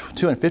Yahoo of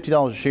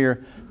 $250 a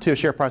share to a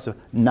share price of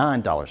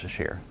 $9 a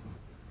share.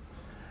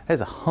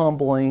 That's a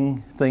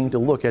humbling thing to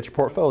look at your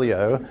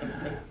portfolio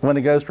when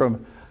it goes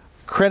from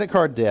credit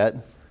card debt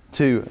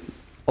to,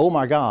 oh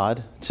my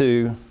God,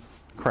 to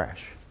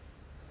crash.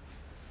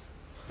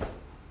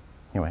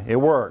 Anyway, it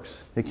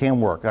works. It can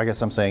work. I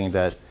guess I'm saying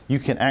that you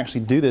can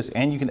actually do this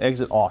and you can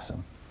exit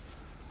awesome.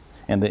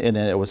 And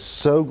it was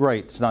so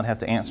great to not have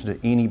to answer to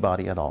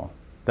anybody at all.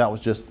 That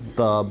was just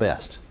the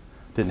best.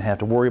 Didn't have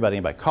to worry about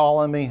anybody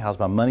calling me. How's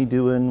my money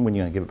doing? When are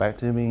you going to give it back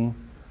to me?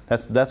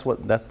 That's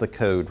the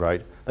code,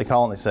 right? They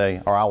call and they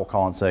say, or I will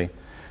call and say,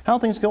 how are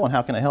things going?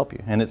 How can I help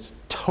you? And it's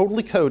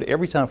totally code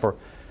every time for,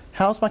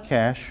 how's my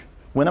cash?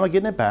 When am I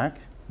getting it back?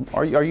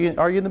 Are you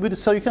in the mood to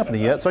sell your company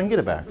yet so I can get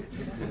it back?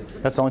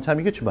 That's the only time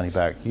you get your money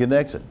back. You get an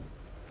exit.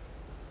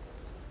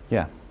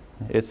 Yeah,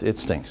 it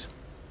stinks.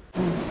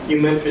 You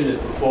mentioned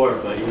it before,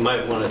 but you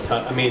might want to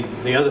talk.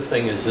 The other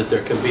thing is that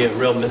there can be a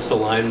real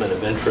misalignment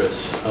of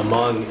interests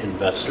among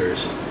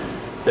investors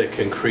that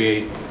can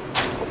create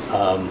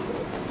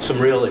some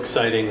real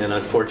exciting and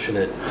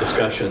unfortunate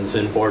discussions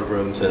in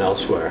boardrooms and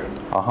elsewhere.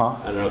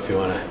 I don't know if you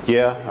want to.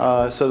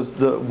 Yeah. So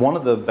one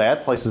of the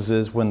bad places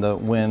is when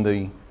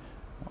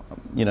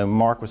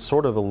Mark was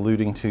sort of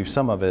alluding to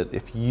some of it.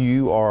 If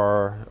you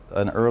are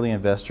an early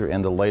investor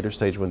and the later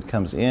stage one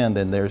comes in,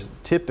 then there's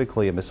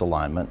typically a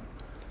misalignment.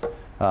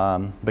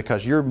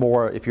 Because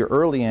if you're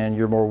early in,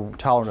 you're more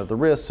tolerant of the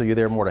risk, so you're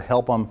there more to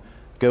help them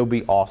go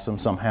be awesome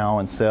somehow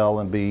and sell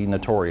and be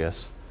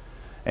notorious.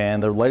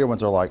 And the later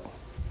ones are like,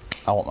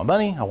 I want my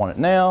money, I want it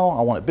now,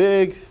 I want it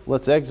big,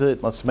 let's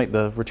exit, let's make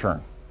the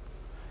return.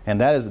 And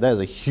that is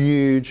a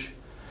huge,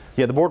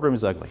 the boardroom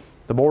is ugly.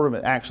 The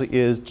boardroom actually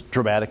is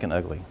dramatic and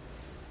ugly.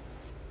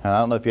 And I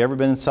don't know if you've ever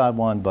been inside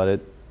one, but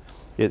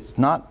it's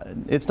not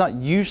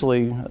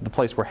usually the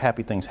place where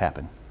happy things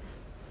happen.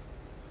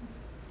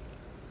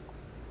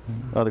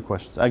 Other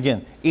questions?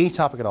 Again, any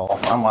topic at all,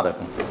 I'm wide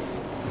open.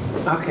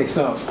 Okay,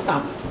 so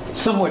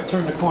somewhat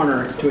turn the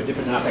corner to a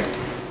different topic.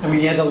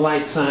 You had the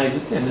light side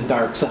and the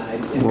dark side,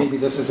 and maybe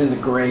this is in the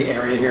gray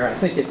area here. I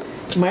think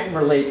it might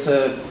relate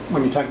to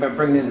when you talk about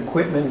bringing in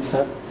equipment and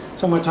stuff.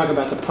 So I want to talk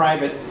about the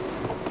private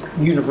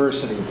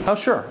university. Oh,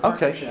 sure.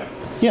 Okay.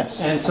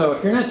 Yes. And so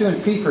if you're not doing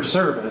fee for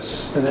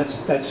service, then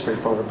that's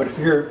straightforward. But if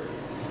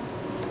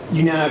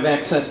you now have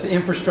access to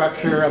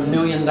infrastructure, $1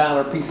 million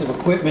piece of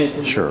equipment,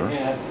 and sure.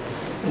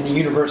 And the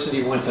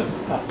university wants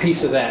a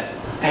piece of that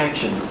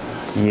action.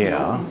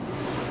 Yeah.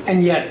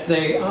 And yet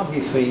they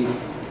obviously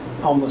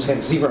almost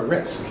have zero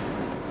risk.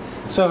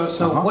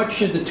 So what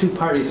should the two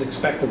parties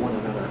expect of one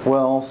another?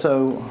 Well,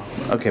 so,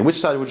 okay, which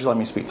side would you like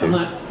me to speak to?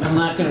 I'm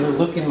not going to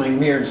look in my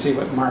mirror and see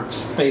what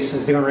Mark's face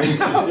is doing right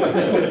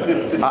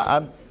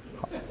now.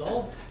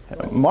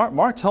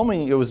 Mark told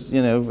me it was,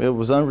 you know, it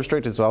was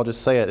unrestricted, so I'll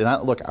just say it. And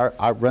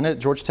I run it at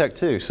Georgia Tech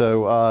too,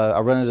 so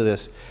I run into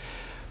this.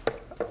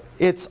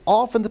 It's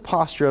often the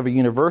posture of a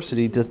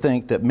university to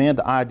think that, man,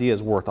 the idea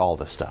is worth all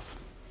this stuff.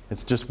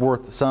 It's just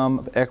worth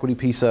some equity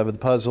piece of the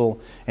puzzle.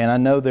 And I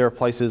know there are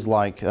places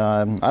like,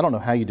 I don't know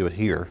how you do it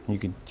here. You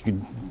could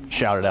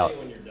shout it out.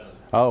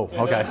 Oh,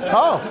 okay.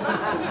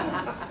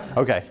 Oh,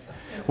 okay.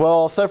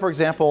 Well, so for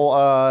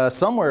example,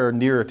 somewhere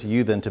nearer to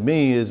you than to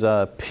me is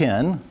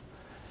Penn,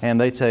 and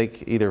they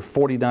take either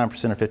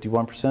 49% or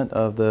 51%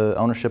 of the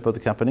ownership of the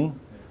company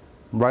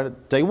right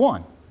at day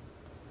one.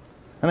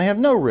 And they have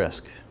no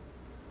risk.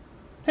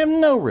 They have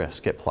no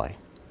risk at play.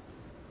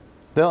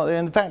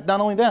 In fact, not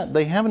only that,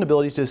 they have an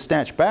ability to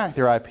snatch back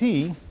their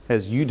IP,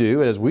 as you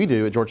do, as we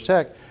do at Georgia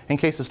Tech, in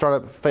case the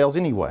startup fails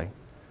anyway.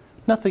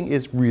 Nothing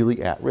is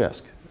really at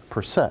risk,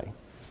 per se.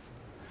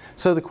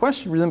 So the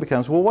question then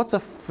becomes, well, what's a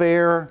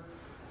fair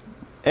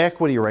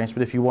equity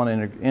arrangement if you want to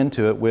enter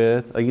into it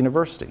with a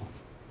university?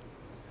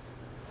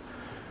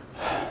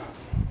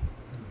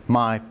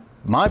 My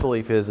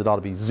belief is it ought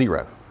to be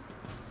 0.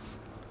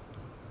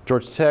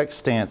 Georgia Tech's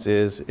stance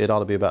is it ought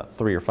to be about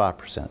 3 or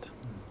 5%.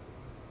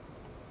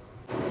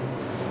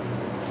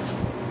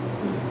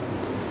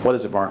 What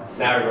is it, Mark?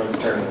 Now everyone's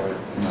turning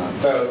around.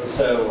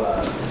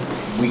 So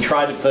we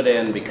tried to put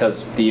in,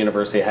 because the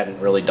university hadn't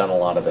really done a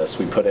lot of this,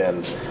 we put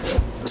in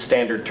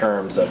standard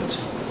terms of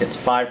it's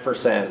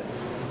 5%,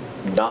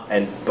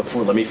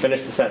 let me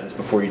finish the sentence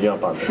before you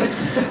jump on me.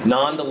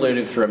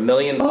 Non-dilutive through $1.5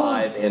 million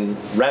in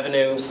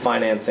revenue,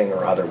 financing,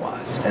 or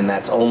otherwise. And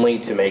that's only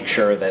to make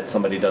sure that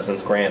somebody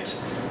doesn't grant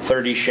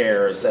 30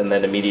 shares and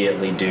then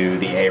immediately do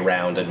the A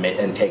round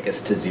and take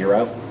us to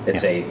 0.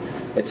 It's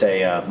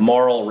a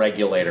moral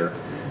regulator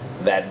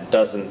that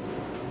doesn't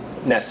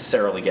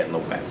necessarily get in the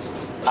way.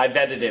 I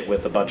vetted it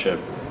with a bunch of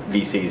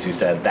VCs who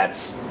said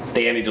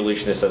the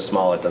anti-dilution is so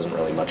small it doesn't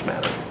really much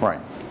matter. Right.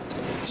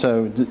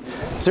 So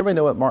does everybody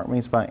know what Mark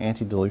means by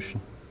anti-dilution?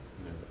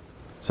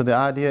 So the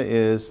idea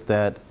is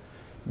that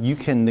you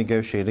can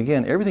negotiate.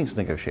 Again, everything's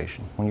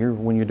negotiation. When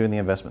you're doing the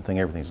investment thing,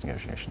 everything's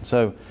negotiation.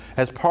 So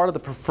as part of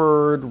the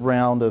preferred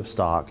round of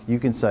stock, you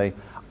can say,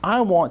 I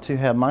want to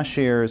have my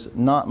shares,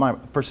 not my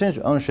percentage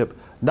of ownership,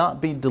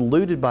 not be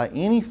diluted by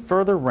any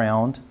further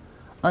round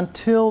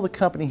until the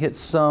company hits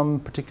some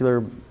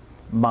particular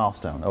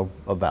milestone of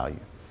value.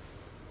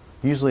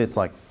 Usually it's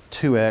like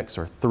 2x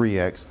or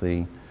 3x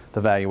the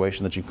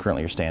valuation that you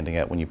currently are standing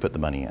at when you put the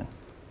money in.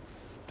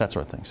 That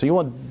sort of thing. So you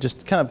want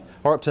just kind of,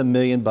 or up to $1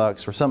 million or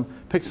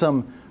pick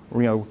some,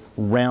 you know,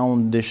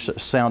 roundish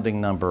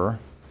sounding number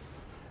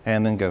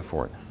and then go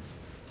for it.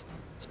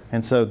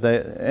 And so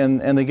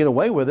they get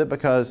away with it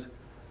because,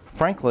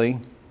 frankly,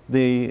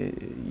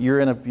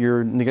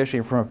 you're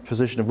negotiating from a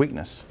position of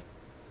weakness.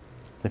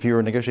 If you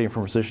were negotiating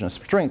from a position of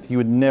strength, you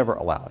would never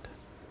allow it.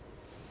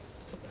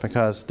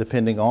 Because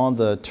depending on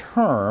the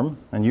term,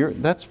 and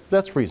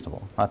that's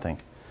reasonable, I think.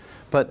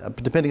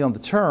 But depending on the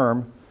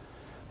term,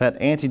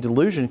 that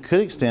anti-dilution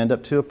could extend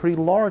up to a pretty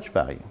large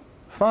value,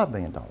 $5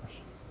 million,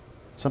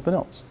 something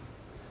else.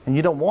 And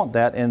you don't want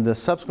that, and the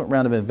subsequent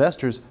round of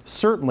investors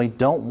certainly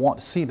don't want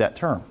to see that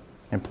term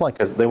in play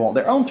because they want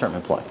their own term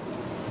in play.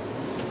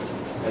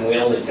 And we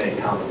only take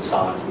common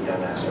stock, we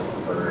don't ask for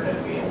preferred,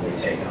 and we only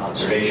take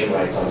observation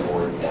rights on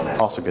board, we don't ask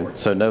also good.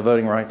 So no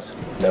voting rights?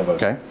 No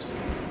voting okay. rights.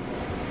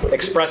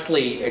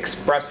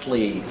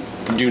 Expressly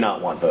do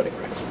not want voting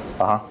rights.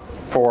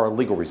 For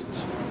legal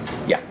reasons?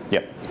 Yeah.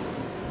 Yep.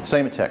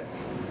 Same at Tech.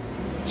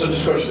 So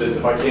just the question is,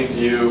 if I came to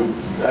you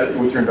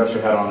with your investor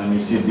hat on and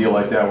you see a deal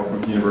like that working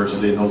with the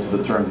university and those are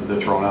the terms that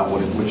they're throwing out,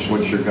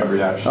 what's your gut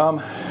reaction?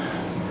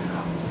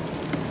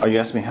 Are you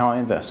asking me how I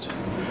invest?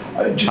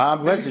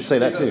 I'm glad you say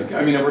that too.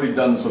 I mean, I've already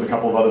done this with a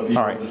couple of other people.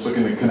 All right. I'm just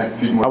looking to connect a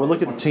few more. I would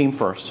look at the team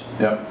first.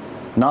 Yeah.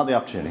 Not the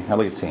opportunity. I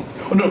look at the team.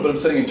 Oh, no, but I'm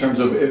saying in terms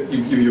of if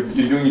you're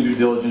doing your due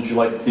diligence, you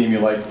like the team, you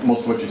like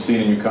most of what you've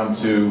seen, and you come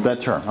to that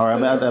term. All right,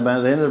 I'm at the end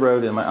of the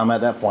road, and I'm at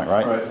that point,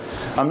 right? Right.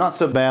 I'm not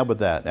so bad with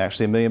that.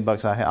 Actually, $1 million,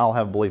 I'll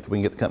have a belief that we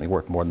can get the company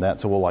worth more than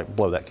that, so we'll like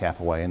blow that cap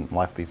away, and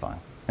life will be fine.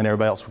 And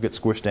everybody else will get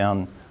squished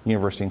down,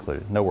 university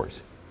included. No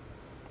worries.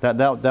 That's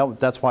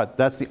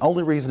the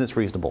only reason it's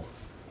reasonable.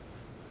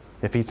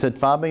 If he said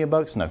 $5 million,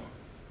 no,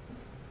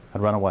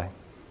 I'd run away.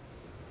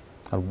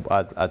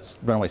 I'd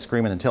run away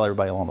screaming and tell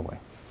everybody along the way.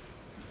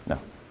 No.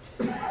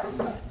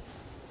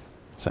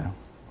 So,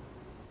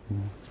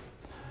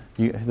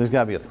 there's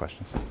got to be other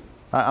questions.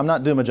 I'm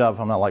not doing my job if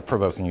I'm not like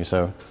provoking you,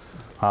 so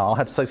I'll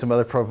have to say some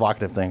other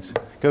provocative things.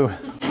 Go.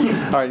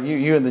 All right,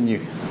 you and then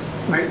you.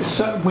 Right.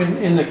 So when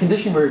in the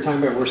condition we were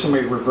talking about where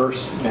somebody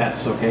reverse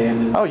vests, okay,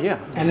 and then oh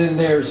yeah, and then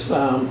there was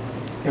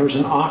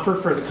an offer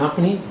for the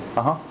company.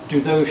 Do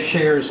those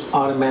shares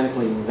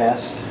automatically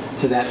vest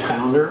to that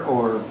founder,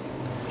 or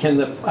can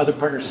the other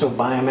partner still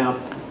buy them out?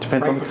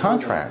 Depends on the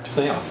contract.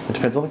 Sale. It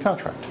depends on the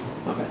contract.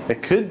 Okay.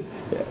 It could.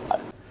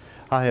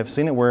 I have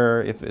seen it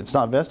where if it's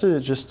not vested,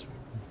 it's just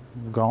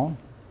gone.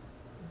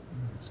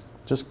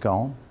 Just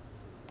gone.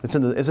 It's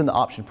in the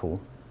option pool.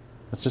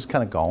 It's just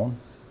kind of gone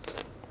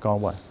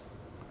away.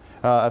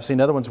 I've seen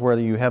other ones where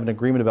you have an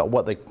agreement about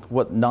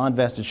what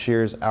non-vested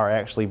shares are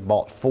actually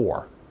bought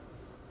for.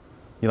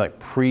 You like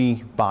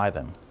pre-buy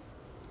them,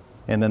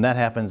 and then that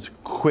happens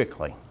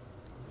quickly.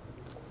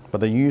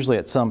 But they're usually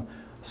at some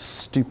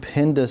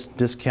stupendous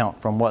discount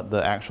from what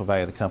the actual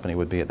value of the company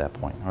would be at that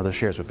point, or the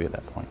shares would be at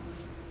that point.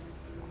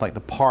 Like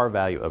the par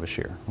value of a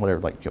share,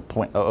 whatever, like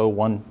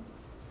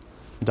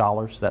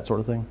 $0.001, that sort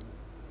of thing.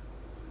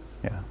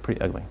 Yeah, pretty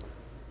ugly.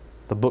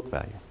 The book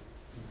value.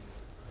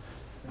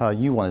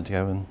 You wanted to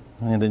go,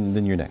 and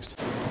then you're next.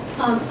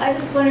 I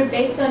just wondered,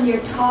 based on your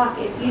talk,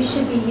 if you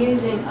should be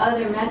using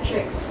other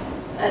metrics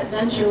at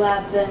Venture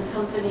Lab than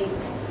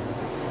companies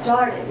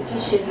started, if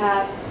you should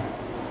have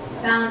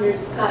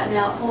founders gotten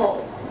out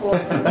whole.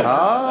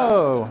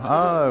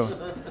 Oh.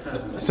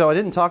 So I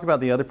didn't talk about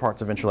the other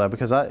parts of Venture Lab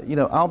because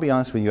I'll be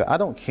honest with you, I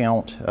don't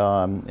count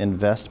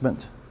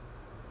investment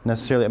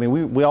necessarily. I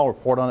mean, we all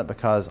report on it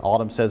because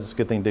Autumn says it's a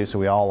good thing to do, so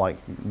we all like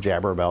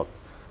jabber about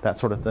that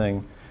sort of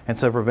thing. And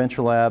so for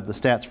Venture Lab, the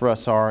stats for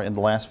us are in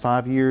the last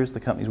 5 years, the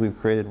companies we've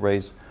created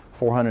raised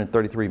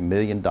 $433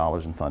 million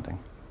in funding.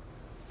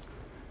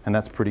 And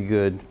that's pretty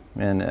good.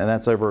 And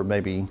that's over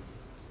maybe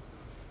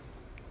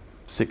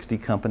 60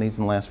 companies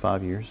in the last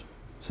 5 years.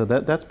 So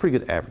that's pretty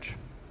good average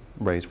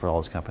raise for all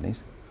those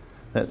companies.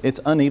 It's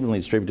unevenly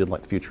distributed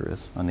like the future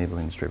is,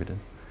 unevenly distributed.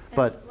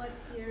 But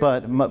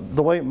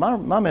the way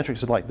my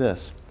metrics are like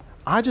this.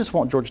 I just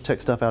want Georgia Tech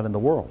stuff out in the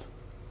world.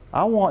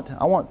 I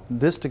want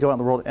this to go out in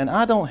the world, and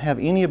I don't have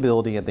any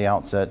ability at the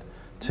outset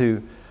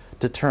to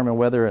determine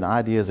whether an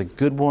idea is a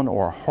good one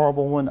or a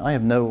horrible one. I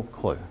have no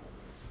clue.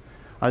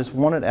 I just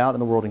want it out in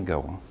the world and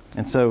going.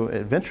 And so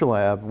at Venture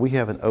Lab, we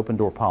have an open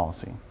door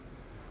policy.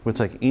 We'll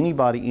take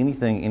anybody,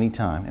 anything,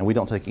 anytime, and we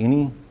don't take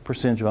any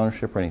percentage of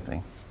ownership or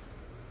anything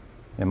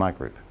in my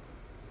group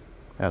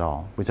at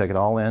all. We take it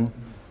all in.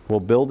 We'll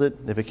build it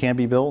if it can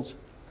be built.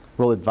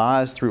 We'll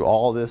advise through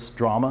all this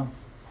drama,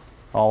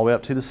 all the way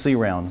up to the C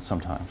round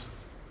sometimes,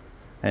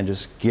 and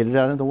just get it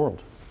out into the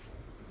world.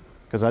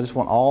 Because I just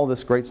want all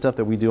this great stuff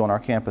that we do on our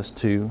campus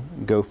to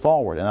go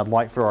forward. And I'd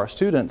like for our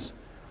students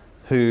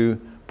who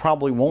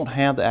probably won't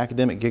have the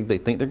academic gig they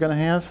think they're going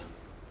to have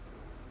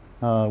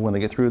when they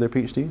get through their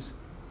PhDs,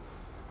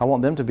 I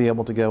want them to be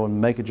able to go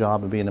and make a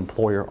job and be an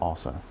employer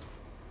also.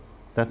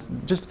 That's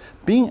just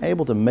being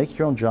able to make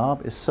your own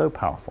job is so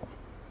powerful.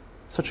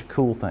 Such a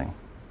cool thing.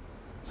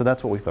 So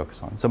that's what we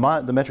focus on. So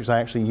the metrics I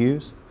actually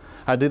use,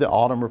 I do the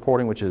autumn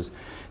reporting, which is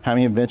how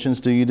many inventions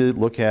do you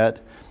look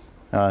at?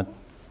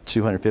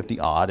 250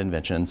 odd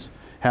inventions.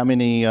 How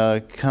many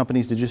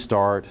companies did you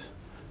start?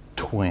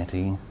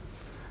 20.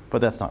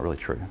 But that's not really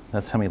true.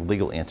 That's how many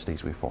legal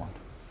entities we formed.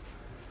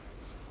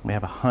 We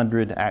have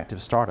 100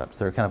 active startups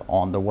that are kind of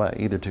on the way,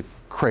 either to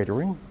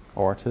cratering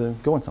or to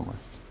going somewhere.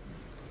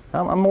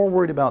 I'm more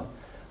worried about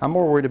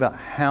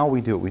how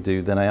we do what we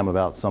do than I am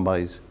about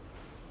somebody's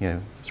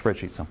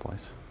spreadsheet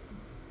someplace.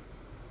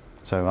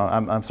 So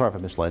I'm sorry if I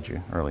misled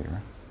you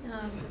earlier.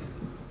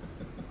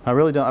 I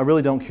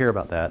really don't care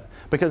about that,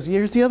 because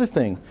here's the other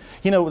thing.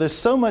 There's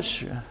so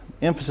much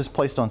emphasis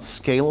placed on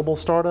scalable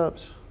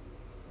startups,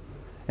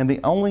 and the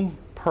only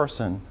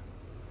person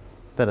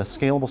that a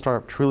scalable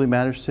startup truly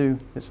matters to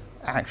is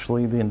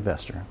actually the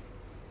investor,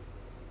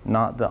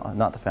 not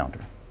the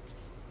founder.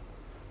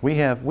 We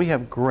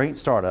have great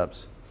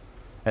startups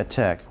at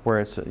Tech where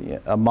it's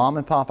a mom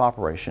and pop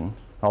operation,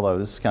 although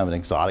this is kind of an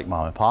exotic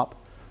mom and pop.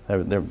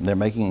 They're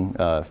making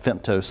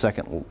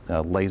femtosecond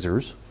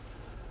lasers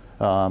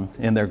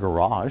in their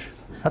garage.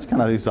 That's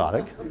kind of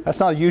exotic.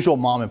 That's not a usual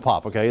mom and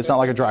pop, okay? It's not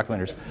like a dry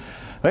cleaners.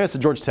 Maybe it's a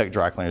Georgia Tech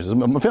dry cleaners. It's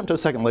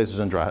femtosecond lasers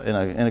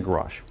in a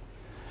garage.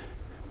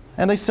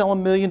 And they sell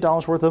 $1 million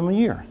worth of them a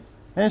year.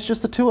 And it's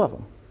just the two of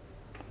them.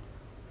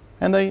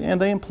 And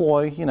they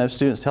employ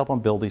students to help them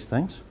build these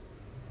things.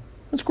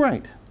 It's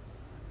great.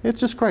 It's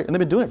just great. And they've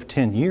been doing it for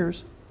 10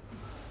 years.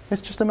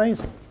 It's just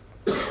amazing.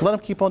 Let them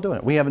keep on doing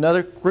it. We have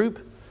another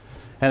group,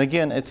 and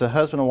again, it's a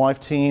husband and wife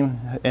team,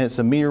 and it's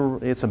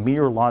a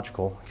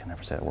meteorological, I can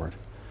never say that word,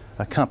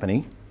 a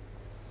company.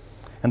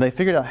 And they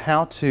figured out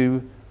how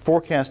to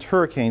forecast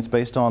hurricanes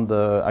based on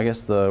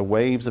the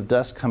waves of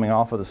dust coming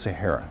off of the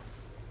Sahara.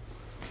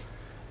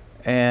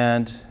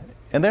 And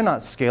they're not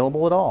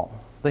scalable at all.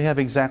 They have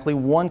exactly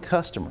one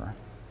customer,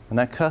 and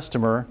that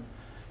customer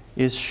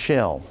is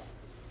Shell.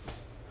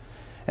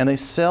 And they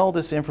sell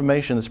this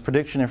information, this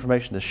prediction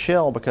information, to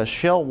Shell because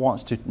Shell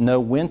wants to know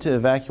when to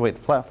evacuate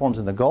the platforms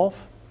in the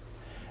Gulf,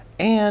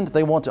 and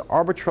they want to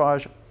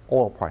arbitrage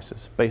oil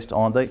prices based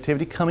on the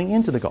activity coming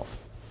into the Gulf.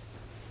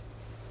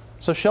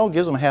 So Shell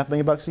gives them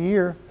 $500,000 a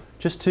year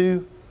just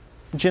to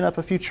gin up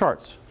a few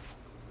charts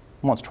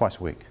once, twice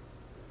a week.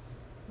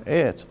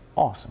 It's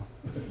awesome.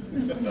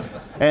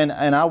 And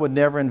I would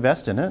never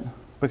invest in it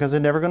because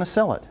they're never going to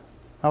sell it.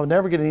 I would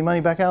never get any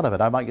money back out of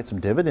it. I might get some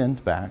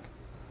dividend back.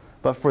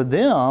 But for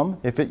them,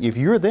 if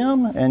you're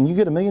them and you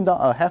get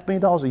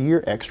 $500,000 a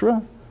year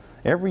extra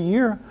every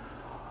year,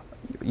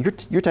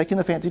 you're taking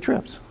the fancy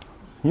trips.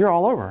 You're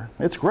all over.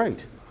 It's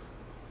great.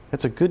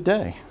 It's a good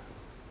day.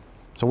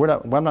 So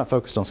I'm not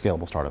focused on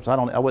scalable startups.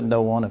 I wouldn't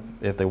know one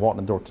if they walked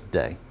in the door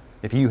today.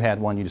 If you had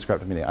one you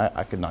described to me,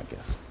 I could not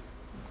guess.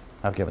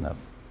 I've given up.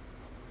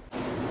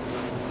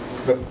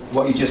 But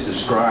what you just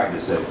described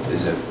is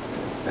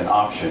an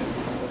option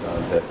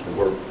that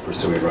we're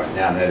pursuing right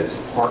now, and that is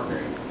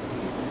partnering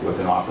with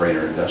an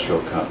operator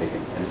industrial company.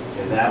 And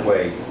in that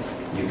way,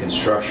 you can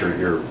structure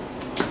your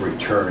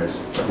return as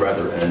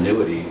rather an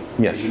annuity.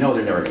 Yes. You know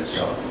they're never going to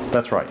sell it.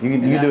 That's right.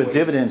 You do a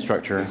dividend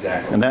structure.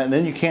 Exactly. And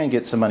then you can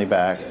get some money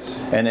back. Yes.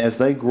 And as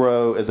they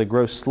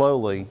grow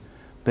slowly,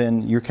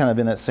 then you're kind of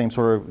in that same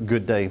sort of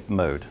good day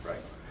mode. Right.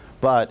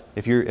 But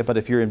if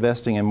you're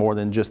investing in more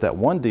than just that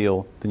one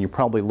deal, then you're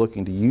probably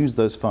looking to use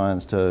those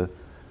funds to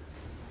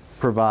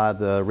provide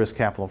the risk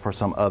capital for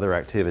some other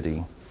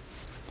activity.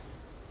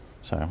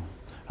 So,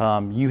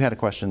 you had a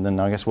question. Then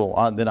I guess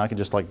then I could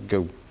just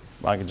go.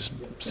 I could just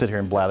sit here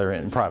and blather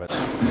in private.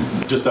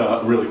 Just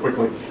really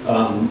quickly,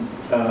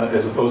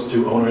 as opposed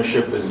to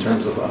ownership in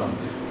terms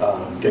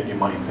of getting your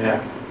money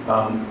back,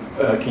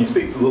 can you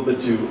speak a little bit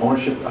to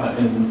ownership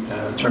in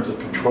terms of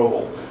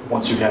control?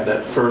 Once you have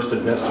that first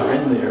investor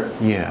in there,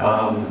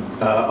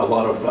 a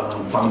lot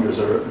of founders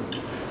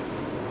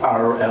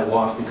are at a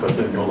loss because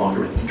they're no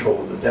longer in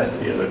control of the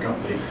destiny of their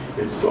company.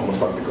 It's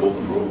almost like the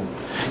golden rule.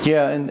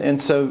 Yeah, and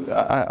so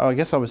I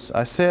guess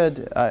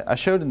I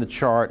showed in the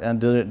chart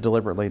and did it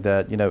deliberately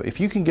that,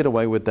 if you can get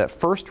away with that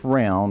first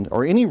round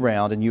or any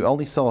round and you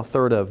only sell a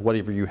third of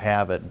whatever you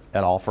have at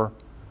offer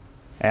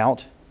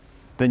out,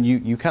 then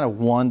you kind of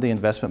won the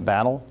investment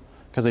battle,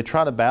 because they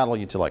try to battle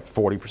you to like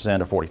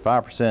 40% or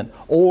 45%,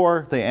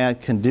 or they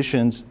add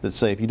conditions that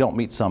say if you don't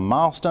meet some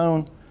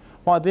milestone,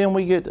 well, then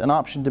we get an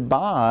option to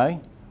buy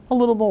a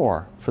little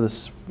more for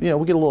this, we get a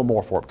little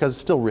more for it because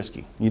it's still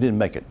risky. You didn't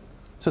make it.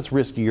 So it's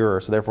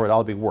riskier, so therefore it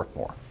ought to be worth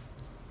more.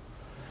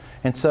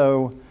 And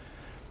so,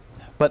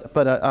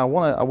 but I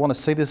want to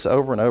say this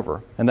over and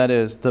over, and that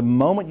is the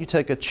moment you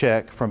take a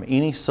check from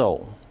any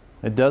soul,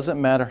 it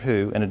doesn't matter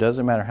who and it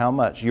doesn't matter how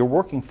much, you're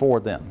working for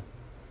them.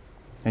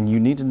 And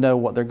you need to know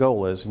what their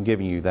goal is in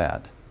giving you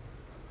that.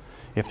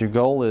 If your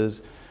goal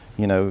is,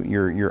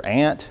 your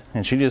aunt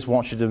and she just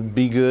wants you to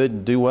be good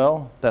and do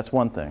well, that's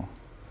one thing.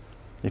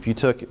 If you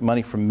took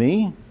money from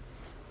me,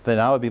 then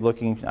I would be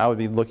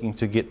looking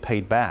to get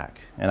paid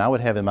back. And I would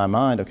have in my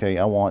mind, okay,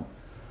 I want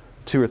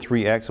 2 or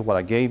 3x of what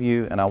I gave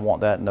you, and I want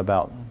that in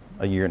about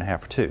a year and a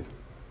half or 2.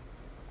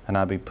 And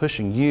I'd be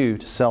pushing you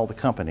to sell the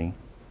company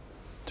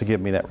to give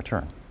me that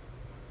return.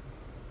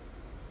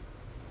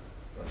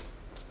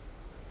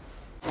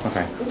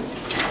 Okay.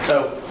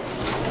 So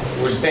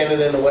we're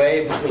standing in the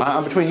way.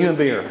 I'm between you and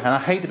beer, and I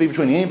hate to be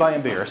between anybody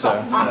and beer.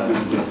 So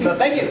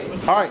thank you.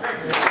 All right.